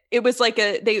it. It was like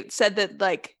they said that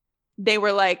like they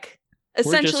were like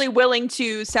essentially just- willing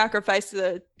to sacrifice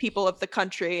the people of the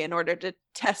country in order to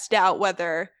test out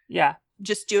whether Yeah.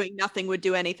 just doing nothing would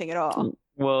do anything at all.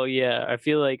 Well, yeah, I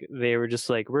feel like they were just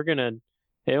like,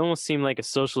 it almost seemed like a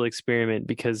social experiment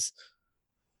because,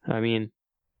 I mean,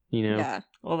 Yeah.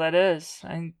 Well, that is.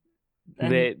 And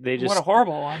they just, what a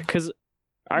horrible one. because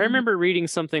I remember reading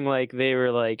something like they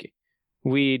were like,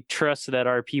 we trust that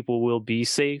our people will be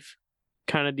safe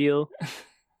kind of deal,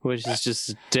 which is just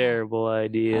a terrible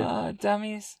idea.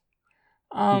 Dummies.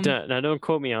 Now, don't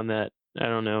quote me on that. I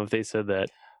don't know if they said that.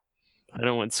 I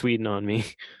don't want Sweden on me.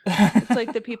 It's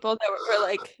like the people that were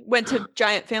like went to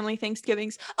giant family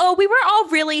Thanksgivings. Oh, we were all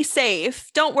really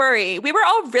safe. Don't worry. We were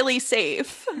all really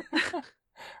safe.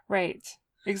 Right.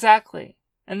 Exactly.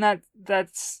 And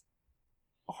that's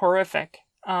horrific.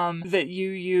 That you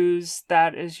use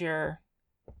that as your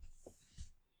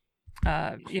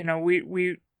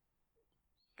we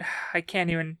I can't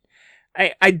even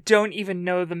I don't even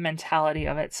know the mentality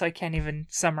of it, so I can't even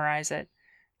summarize it.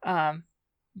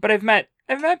 But I've met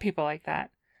people like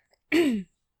that.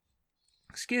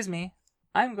 Excuse me.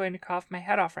 I'm going to cough my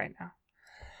head off right now.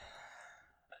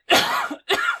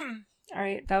 All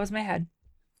right, that was my head.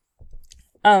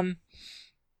 Oh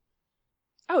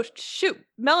shoot,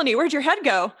 Melanie, where'd your head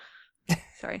go?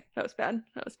 Sorry, that was bad.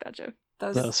 That was a bad joke.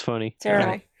 That was funny.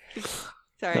 Terrible.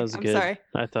 Sorry, That was I'm good. sorry.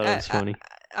 I thought it was funny.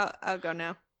 I'll go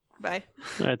now. Bye.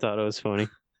 I thought it was funny.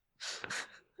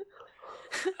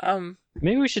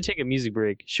 Maybe we should take a music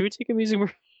break. Should we take a music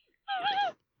break?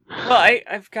 Well,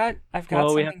 I've got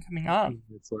something coming up.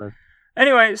 It's left.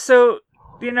 Anyway, so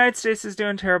the United States is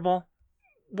doing terrible.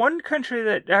 One country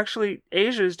that actually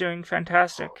Asia is doing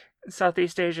fantastic,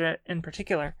 Southeast Asia in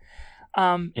particular.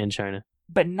 And China.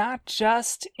 But not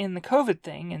just in the COVID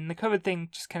thing, and the COVID thing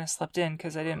just kind of slipped in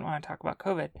because I didn't want to talk about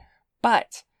COVID.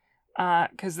 But,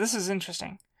 because this is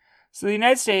interesting. So the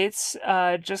United States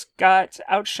just got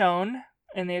outshone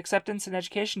in the acceptance and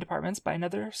education departments by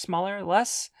another smaller,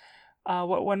 less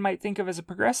what one might think of as a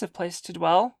progressive place to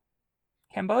dwell,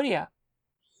 Cambodia.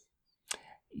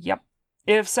 Yep.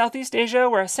 If Southeast Asia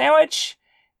were a sandwich,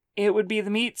 it would be the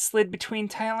meat slid between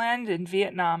Thailand and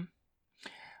Vietnam.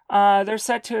 They're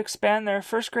set to expand their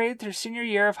first grade through senior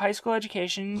year of high school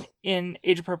education in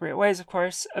age-appropriate ways, of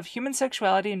course, of human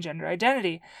sexuality and gender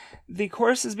identity. The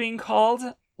course is being called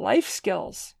Life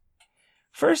Skills.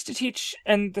 First to teach,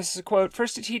 and this is a quote,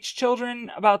 first to teach children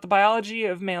about the biology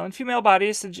of male and female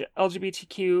bodies, the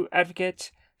LGBTQ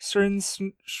advocate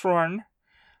Srun Shorn,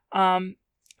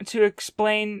 to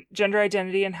explain gender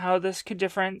identity and how this could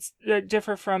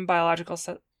differ from biological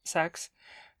sex.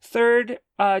 Third,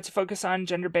 to focus on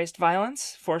gender-based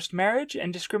violence, forced marriage,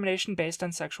 and discrimination based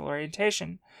on sexual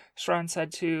orientation, Shron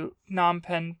said to Phnom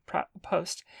Penh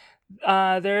Post.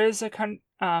 Here's a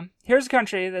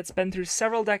country that's been through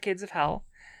several decades of hell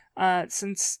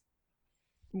since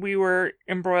we were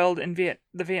embroiled in the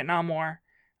Vietnam War,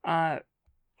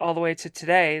 all the way to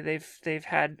today. They've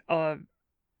had a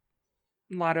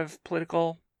lot of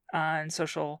political and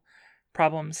social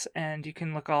problems, and you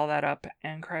can look all that up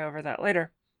and cry over that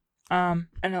later. And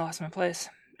I lost my place.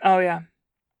 Oh yeah.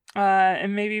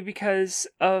 And maybe because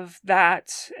of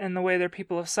that and the way their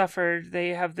people have suffered, they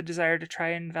have the desire to try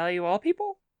and value all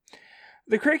people.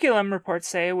 The curriculum, reports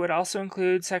say, would also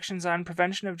include sections on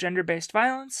prevention of gender-based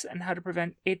violence and how to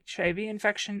prevent HIV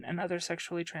infection and other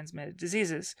sexually transmitted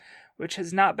diseases, which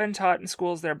has not been taught in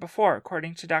schools there before,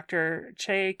 according to Dr.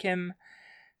 Che Kim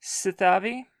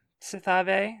Sithavi,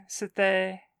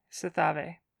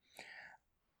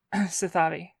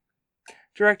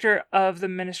 director of the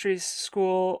ministry's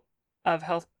School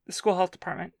Health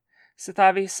Department.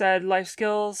 Sithavi said life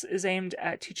skills is aimed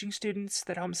at teaching students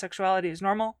that homosexuality is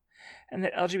normal and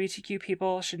that LGBTQ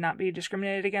people should not be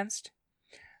discriminated against.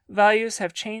 Values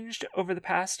have changed over the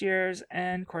past years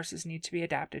and courses need to be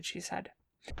adapted, she said.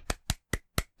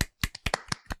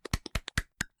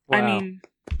 Wow. I mean,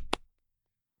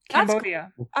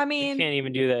 Cambodia. I We mean, can't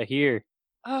even do that here.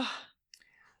 ugh.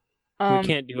 We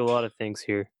can't do a lot of things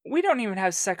here. We don't even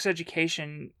have sex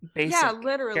education basic. Yeah,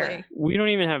 literally. here. We don't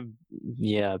even have,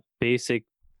 basic.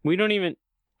 We don't even.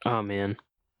 Oh man.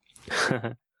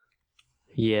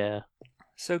 Yeah.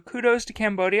 So kudos to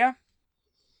Cambodia.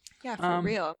 Yeah, for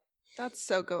real. That's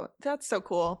so good. That's so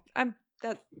cool.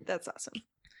 That's awesome.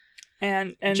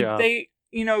 And job. they,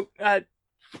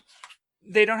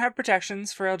 they don't have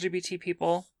protections for LGBT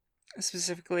people,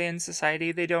 specifically in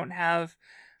society. They don't have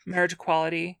marriage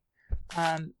equality.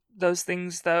 Those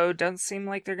things, though, don't seem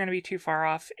like they're going to be too far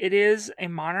off. It is a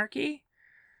monarchy,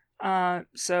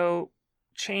 so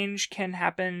change can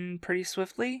happen pretty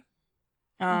swiftly.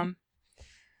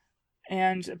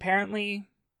 And apparently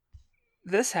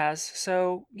this has.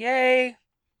 So, yay!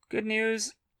 Good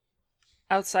news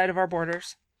outside of our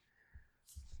borders.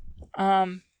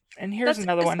 And here's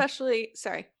another one.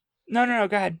 Sorry. No,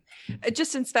 go ahead.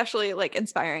 Just especially like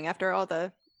inspiring after all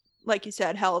the, like you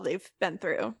said, hell they've been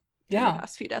through in the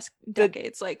past few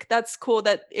decades. Like that's cool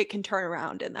that it can turn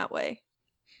around in that way.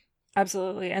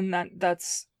 Absolutely. And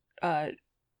that's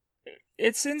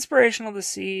it's inspirational to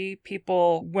see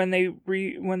people when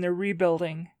they're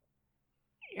rebuilding,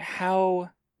 how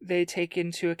they take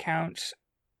into account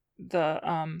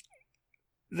the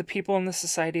people in the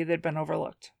society that had been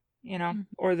overlooked,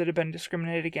 or that had been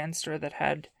discriminated against, or that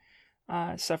had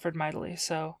suffered mightily.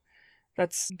 So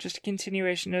that's just a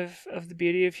continuation of the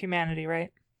beauty of humanity,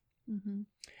 right? Mm-hmm.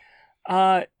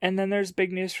 And then there's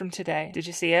big news from today. Did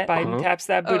you see it? Biden taps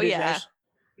that Buttigieg. Yeah.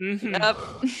 Mm-hmm. Yep.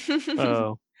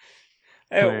 Oh.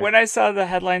 When I saw the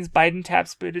headlines, Biden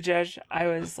taps Buttigieg, I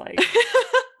was like,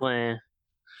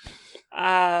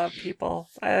 people.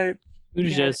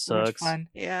 Buttigieg so much sucks. fun.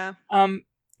 Yeah.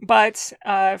 But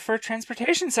for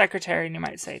transportation secretary, and you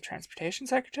might say, transportation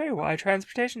secretary? Why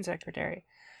transportation secretary?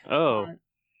 Oh.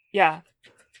 Yeah.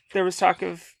 There was talk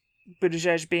of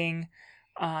Buttigieg being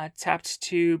tapped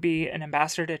to be an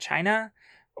ambassador to China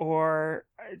or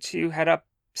to head up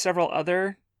several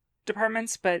other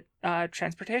departments, but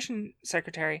transportation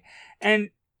secretary.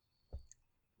 And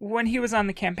when he was on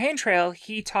the campaign trail,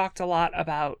 he talked a lot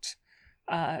about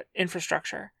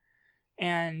infrastructure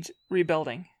and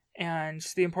rebuilding and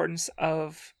the importance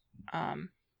of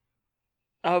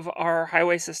our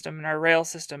highway system and our rail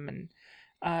system and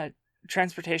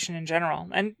transportation in general.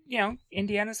 And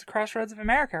Indiana's the crossroads of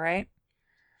America, right?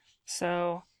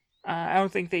 So I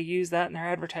don't think they use that in their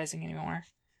advertising anymore,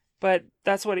 but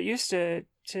that's what it used to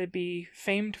be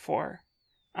famed for,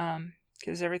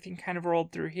 because everything kind of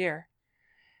rolled through here.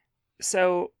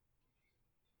 So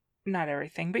not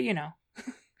everything, but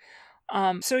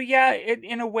so yeah,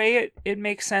 in a way it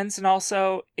makes sense, and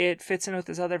also it fits in with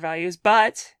his other values.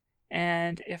 But,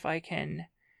 and if I can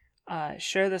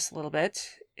share this a little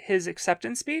bit, his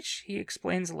acceptance speech, he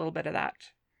explains a little bit of that.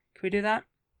 Can we do that?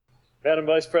 Madam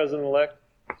Vice President-elect,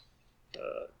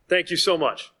 thank you so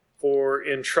much for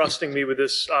entrusting me with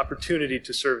this opportunity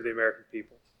to serve the American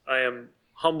people. I am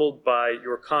humbled by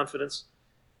your confidence,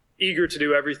 eager to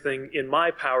do everything in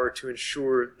my power to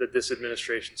ensure that this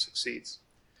administration succeeds.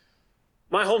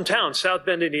 My hometown, South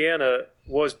Bend, Indiana,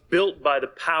 was built by the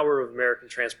power of American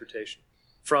transportation.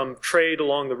 From trade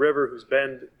along the river, whose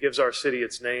bend gives our city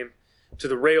its name, to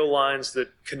the rail lines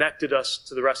that connected us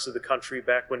to the rest of the country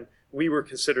back when we were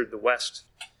considered the West,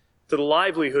 to the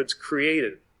livelihoods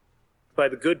created by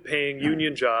the good-paying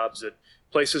union jobs at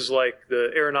places like the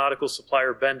aeronautical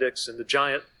supplier Bendix and the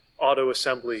giant auto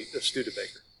assembly of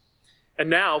Studebaker. And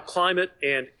now climate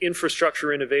and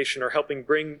infrastructure innovation are helping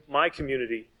bring my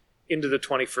community into the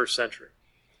 21st century.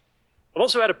 I've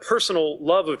also had a personal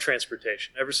love of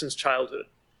transportation ever since childhood.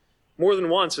 More than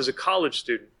once as a college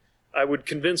student, I would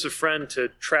convince a friend to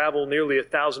travel nearly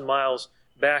 1,000 miles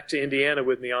back to Indiana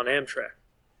with me on Amtrak.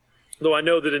 Though I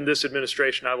know that in this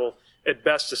administration, I will at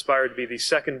best aspire to be the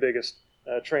second biggest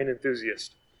train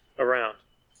enthusiast around.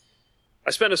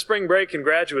 I spent a spring break in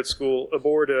graduate school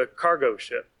aboard a cargo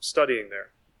ship studying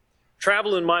there.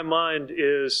 Travel in my mind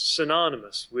is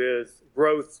synonymous with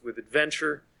growth, with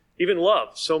adventure, even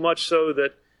love, so much so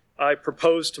that I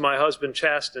proposed to my husband,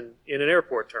 Chasten, in an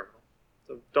airport terminal.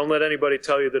 So don't let anybody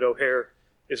tell you that O'Hare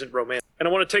isn't romantic. And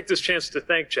I want to take this chance to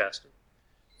thank Chasten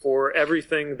for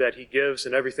everything that he gives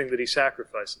and everything that he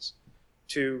sacrifices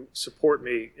to support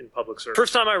me in public service.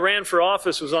 First time I ran for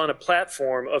office was on a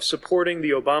platform of supporting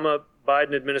the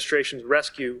Obama-Biden administration's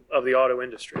rescue of the auto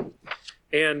industry.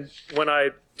 And when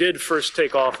I did first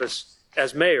take office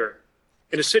as mayor,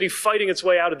 in a city fighting its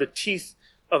way out of the teeth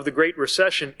of the Great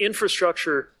Recession,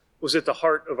 infrastructure was at the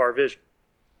heart of our vision.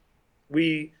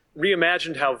 We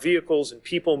reimagined how vehicles and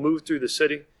people moved through the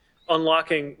city,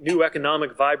 unlocking new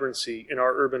economic vibrancy in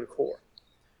our urban core.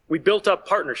 We built up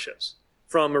partnerships,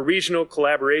 from a regional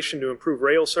collaboration to improve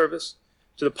rail service,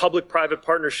 to the public-private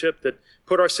partnership that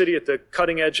put our city at the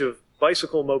cutting edge of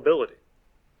bicycle mobility.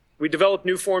 We developed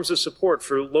new forms of support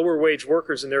for lower-wage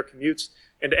workers in their commutes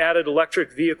and added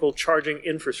electric vehicle charging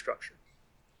infrastructure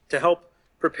to help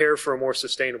prepare for a more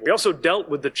sustainable. We also dealt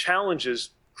with the challenges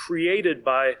created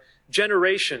by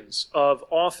generations of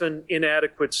often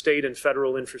inadequate state and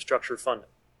federal infrastructure funding.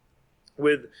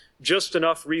 With just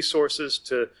enough resources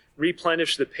to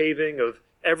replenish the paving of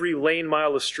every lane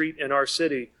mile of street in our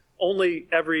city only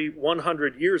every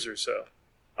 100 years or so,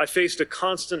 I faced a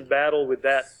constant battle with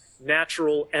that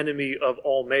natural enemy of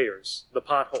all mayors, the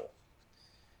pothole.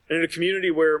 And in a community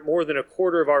where more than a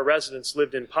quarter of our residents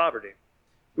lived in poverty,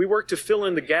 we worked to fill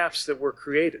in the gaps that were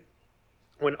created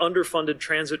when underfunded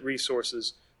transit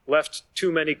resources left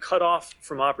too many cut off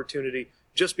from opportunity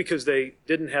just because they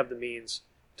didn't have the means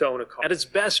to own a car. At its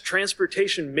best,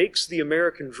 transportation makes the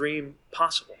American dream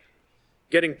possible,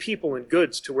 getting people and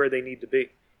goods to where they need to be,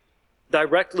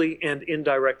 directly and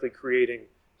indirectly creating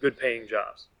good-paying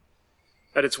jobs.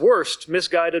 At its worst,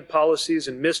 misguided policies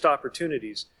and missed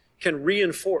opportunities can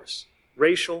reinforce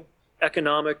racial,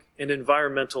 economic, and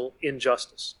environmental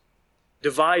injustice,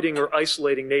 dividing or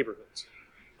isolating neighborhoods,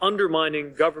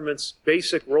 undermining government's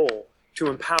basic role to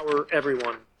empower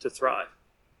everyone to thrive.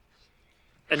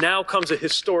 And now comes a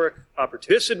historic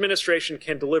opportunity. This administration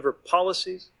can deliver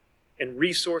policies and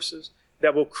resources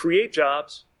that will create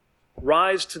jobs,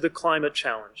 rise to the climate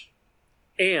challenge,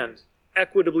 and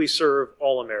equitably serve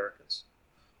all Americans,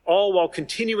 all while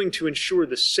continuing to ensure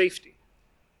the safety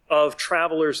of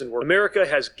travelers and workers. America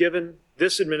has given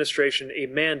this administration a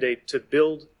mandate to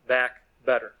build back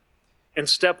better. And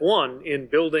step one in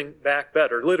building back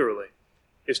better, literally,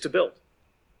 is to build.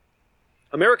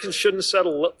 Americans shouldn't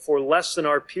settle for less than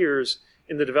our peers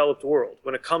in the developed world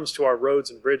when it comes to our roads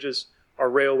and bridges, our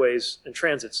railways and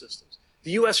transit systems.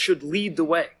 The U.S. should lead the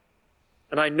way.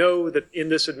 And I know that in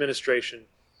this administration,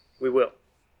 we will.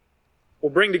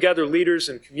 We'll bring together leaders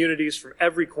and communities from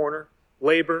every corner,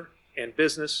 labor and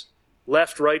business,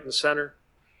 left, right, and center,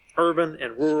 urban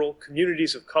and rural,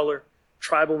 communities of color,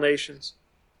 tribal nations,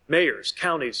 mayors,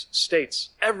 counties, states,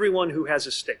 everyone who has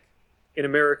a stake in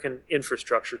American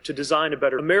infrastructure to design a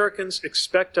better. Americans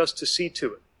expect us to see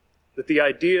to it that the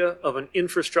idea of an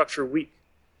infrastructure week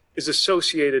is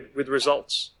associated with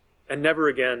results and never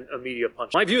again a media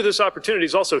punch. My view of this opportunity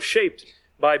is also shaped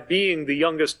by being the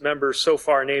youngest member so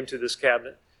far named to this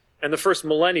cabinet and the first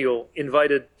millennial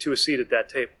invited to a seat at that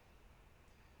table.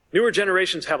 Newer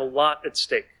generations have a lot at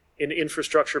stake in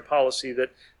infrastructure policy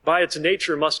that by its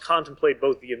nature must contemplate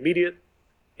both the immediate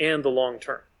and the long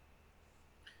term.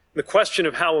 The question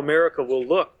of how America will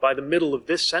look by the middle of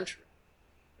this century,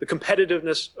 the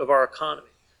competitiveness of our economy,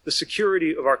 the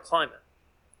security of our climate.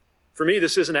 For me,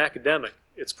 this isn't academic,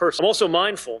 it's personal. I'm also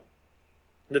mindful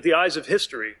that the eyes of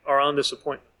history are on this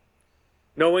appointment,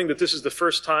 knowing that this is the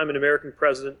first time an American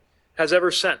president has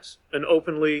ever sent an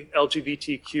openly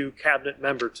LGBTQ cabinet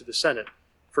member to the Senate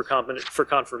for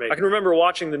confirmation. I can remember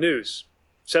watching the news,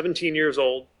 17 years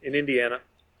old in Indiana,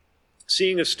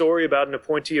 seeing a story about an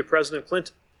appointee of President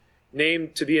Clinton,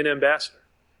 named to be an ambassador,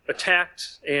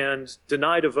 attacked and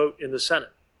denied a vote in the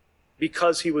Senate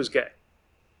because he was gay,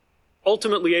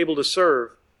 ultimately able to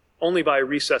serve only by a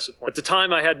recess appointment. At the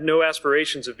time, I had no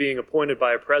aspirations of being appointed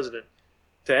by a president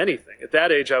to anything. At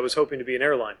that age, I was hoping to be an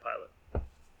airline pilot.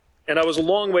 And I was a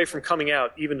long way from coming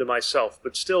out, even to myself,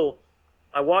 but still,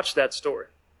 I watched that story.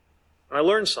 And I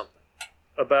learned something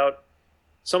about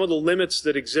some of the limits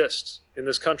that exist in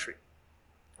this country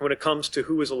when it comes to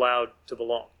who is allowed to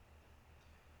belong.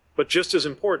 But just as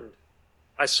important,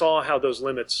 I saw how those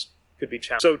limits could be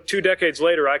challenged. So 2 decades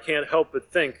later, I can't help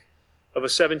but think of a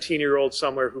 17-year-old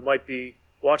somewhere who might be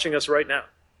watching us right now.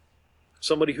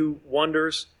 Somebody who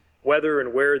wonders whether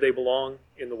and where they belong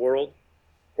in the world,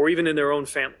 or even in their own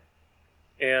family.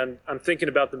 And I'm thinking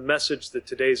about the message that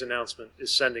today's announcement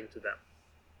is sending to them.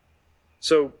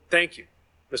 So thank you,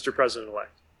 Mr.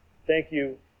 President-elect. Thank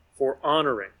you for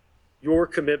honoring your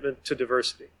commitment to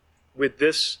diversity with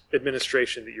this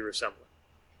administration that you're assembling.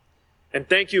 And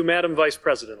thank you, Madam Vice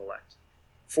President-elect,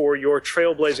 for your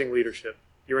trailblazing leadership,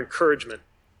 your encouragement,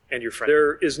 and your friendship.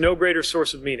 There is no greater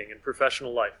source of meaning in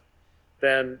professional life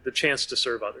than the chance to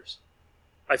serve others.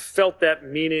 I felt that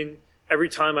meaning every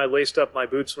time I laced up my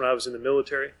boots when I was in the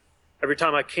military, every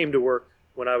time I came to work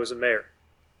when I was a mayor.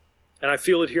 And I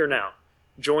feel it here now,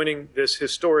 joining this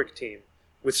historic team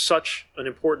with such an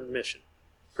important mission,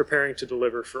 preparing to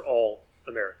deliver for all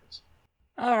Americans.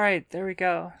 All right, there we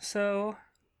go. So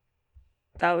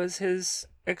that was his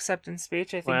acceptance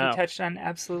speech. I think Wow. he touched on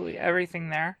absolutely everything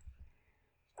there.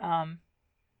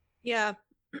 Yeah.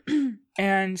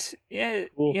 And yeah,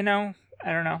 Cool. you know,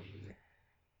 I don't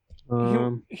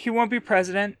know. He won't be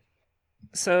president,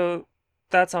 so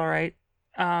that's all right.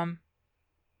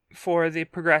 For the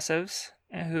progressives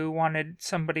who wanted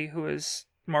somebody who was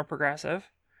more progressive.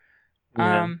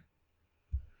 Yeah.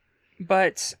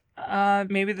 But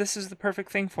maybe this is the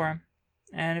perfect thing for him.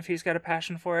 And if he's got a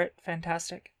passion for it,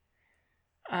 fantastic.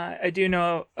 I do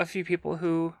know a few people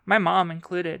who, my mom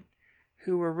included,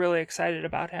 who were really excited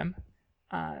about him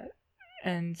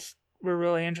and were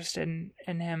really interested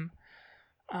in him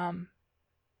and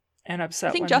upset.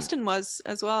 I think when, Justin was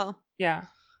as well. Yeah.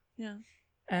 Yeah.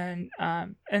 And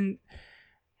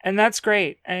that's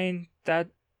great. I mean,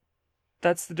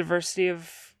 that's the diversity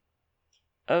of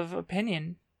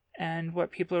opinion and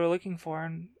what people are looking for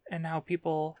and how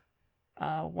people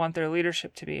want their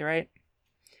leadership to be, right?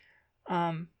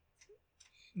 Not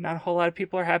a whole lot of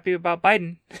people are happy about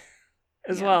Biden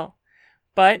as well.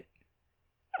 But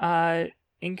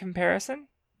in comparison,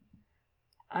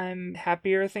 I'm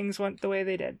happier things went the way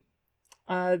they did.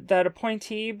 That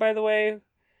appointee, by the way,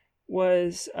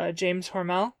 was James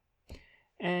Hormel,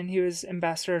 and he was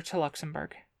ambassador to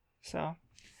Luxembourg. So,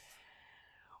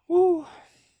 woo.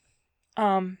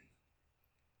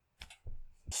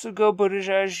 So go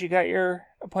Buttigieg, you got your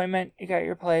appointment, you got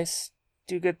your place,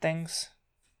 do good things,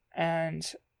 and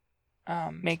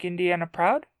make Indiana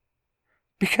proud,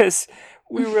 because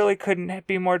we really couldn't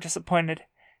be more disappointed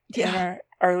in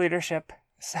our leadership.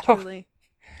 So,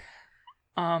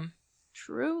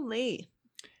 Truly.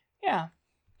 Yeah.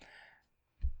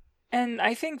 And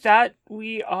I think that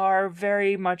we are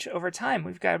very much over time.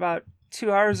 We've got about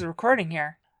 2 hours of recording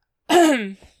here.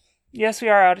 Yes, we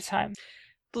are out of time.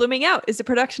 Blooming Out is a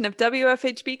production of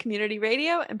WFHB Community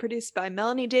Radio and produced by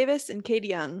Melanie Davis and Katie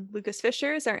Young. Lucas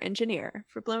Fisher is our engineer.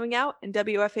 For Blooming Out and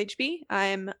WFHB,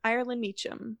 I'm Ireland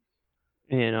Meacham.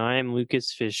 And I'm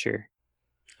Lucas Fisher.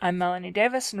 I'm Melanie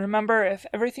Davis, and remember, if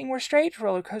everything were straight,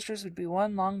 roller coasters would be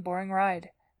one long, boring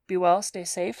ride. Be well, stay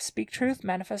safe, speak truth,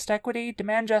 manifest equity,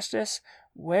 demand justice,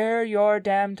 wear your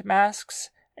damned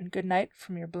masks, and good night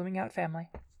from your Blooming Out family.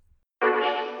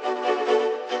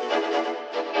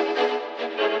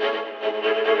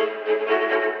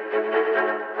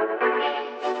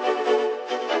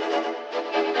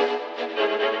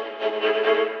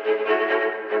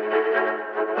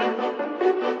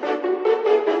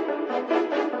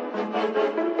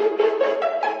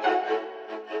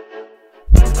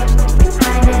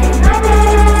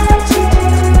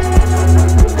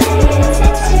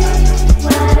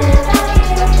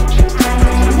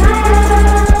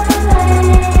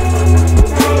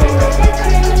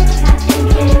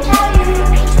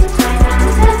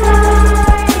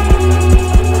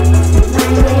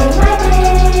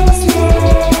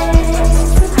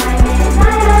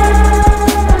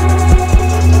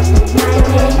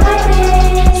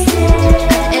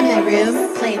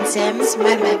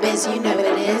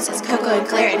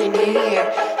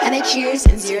 Cheers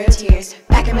and zero tears.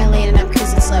 Back in my lane and I'm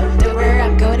cruising slow. No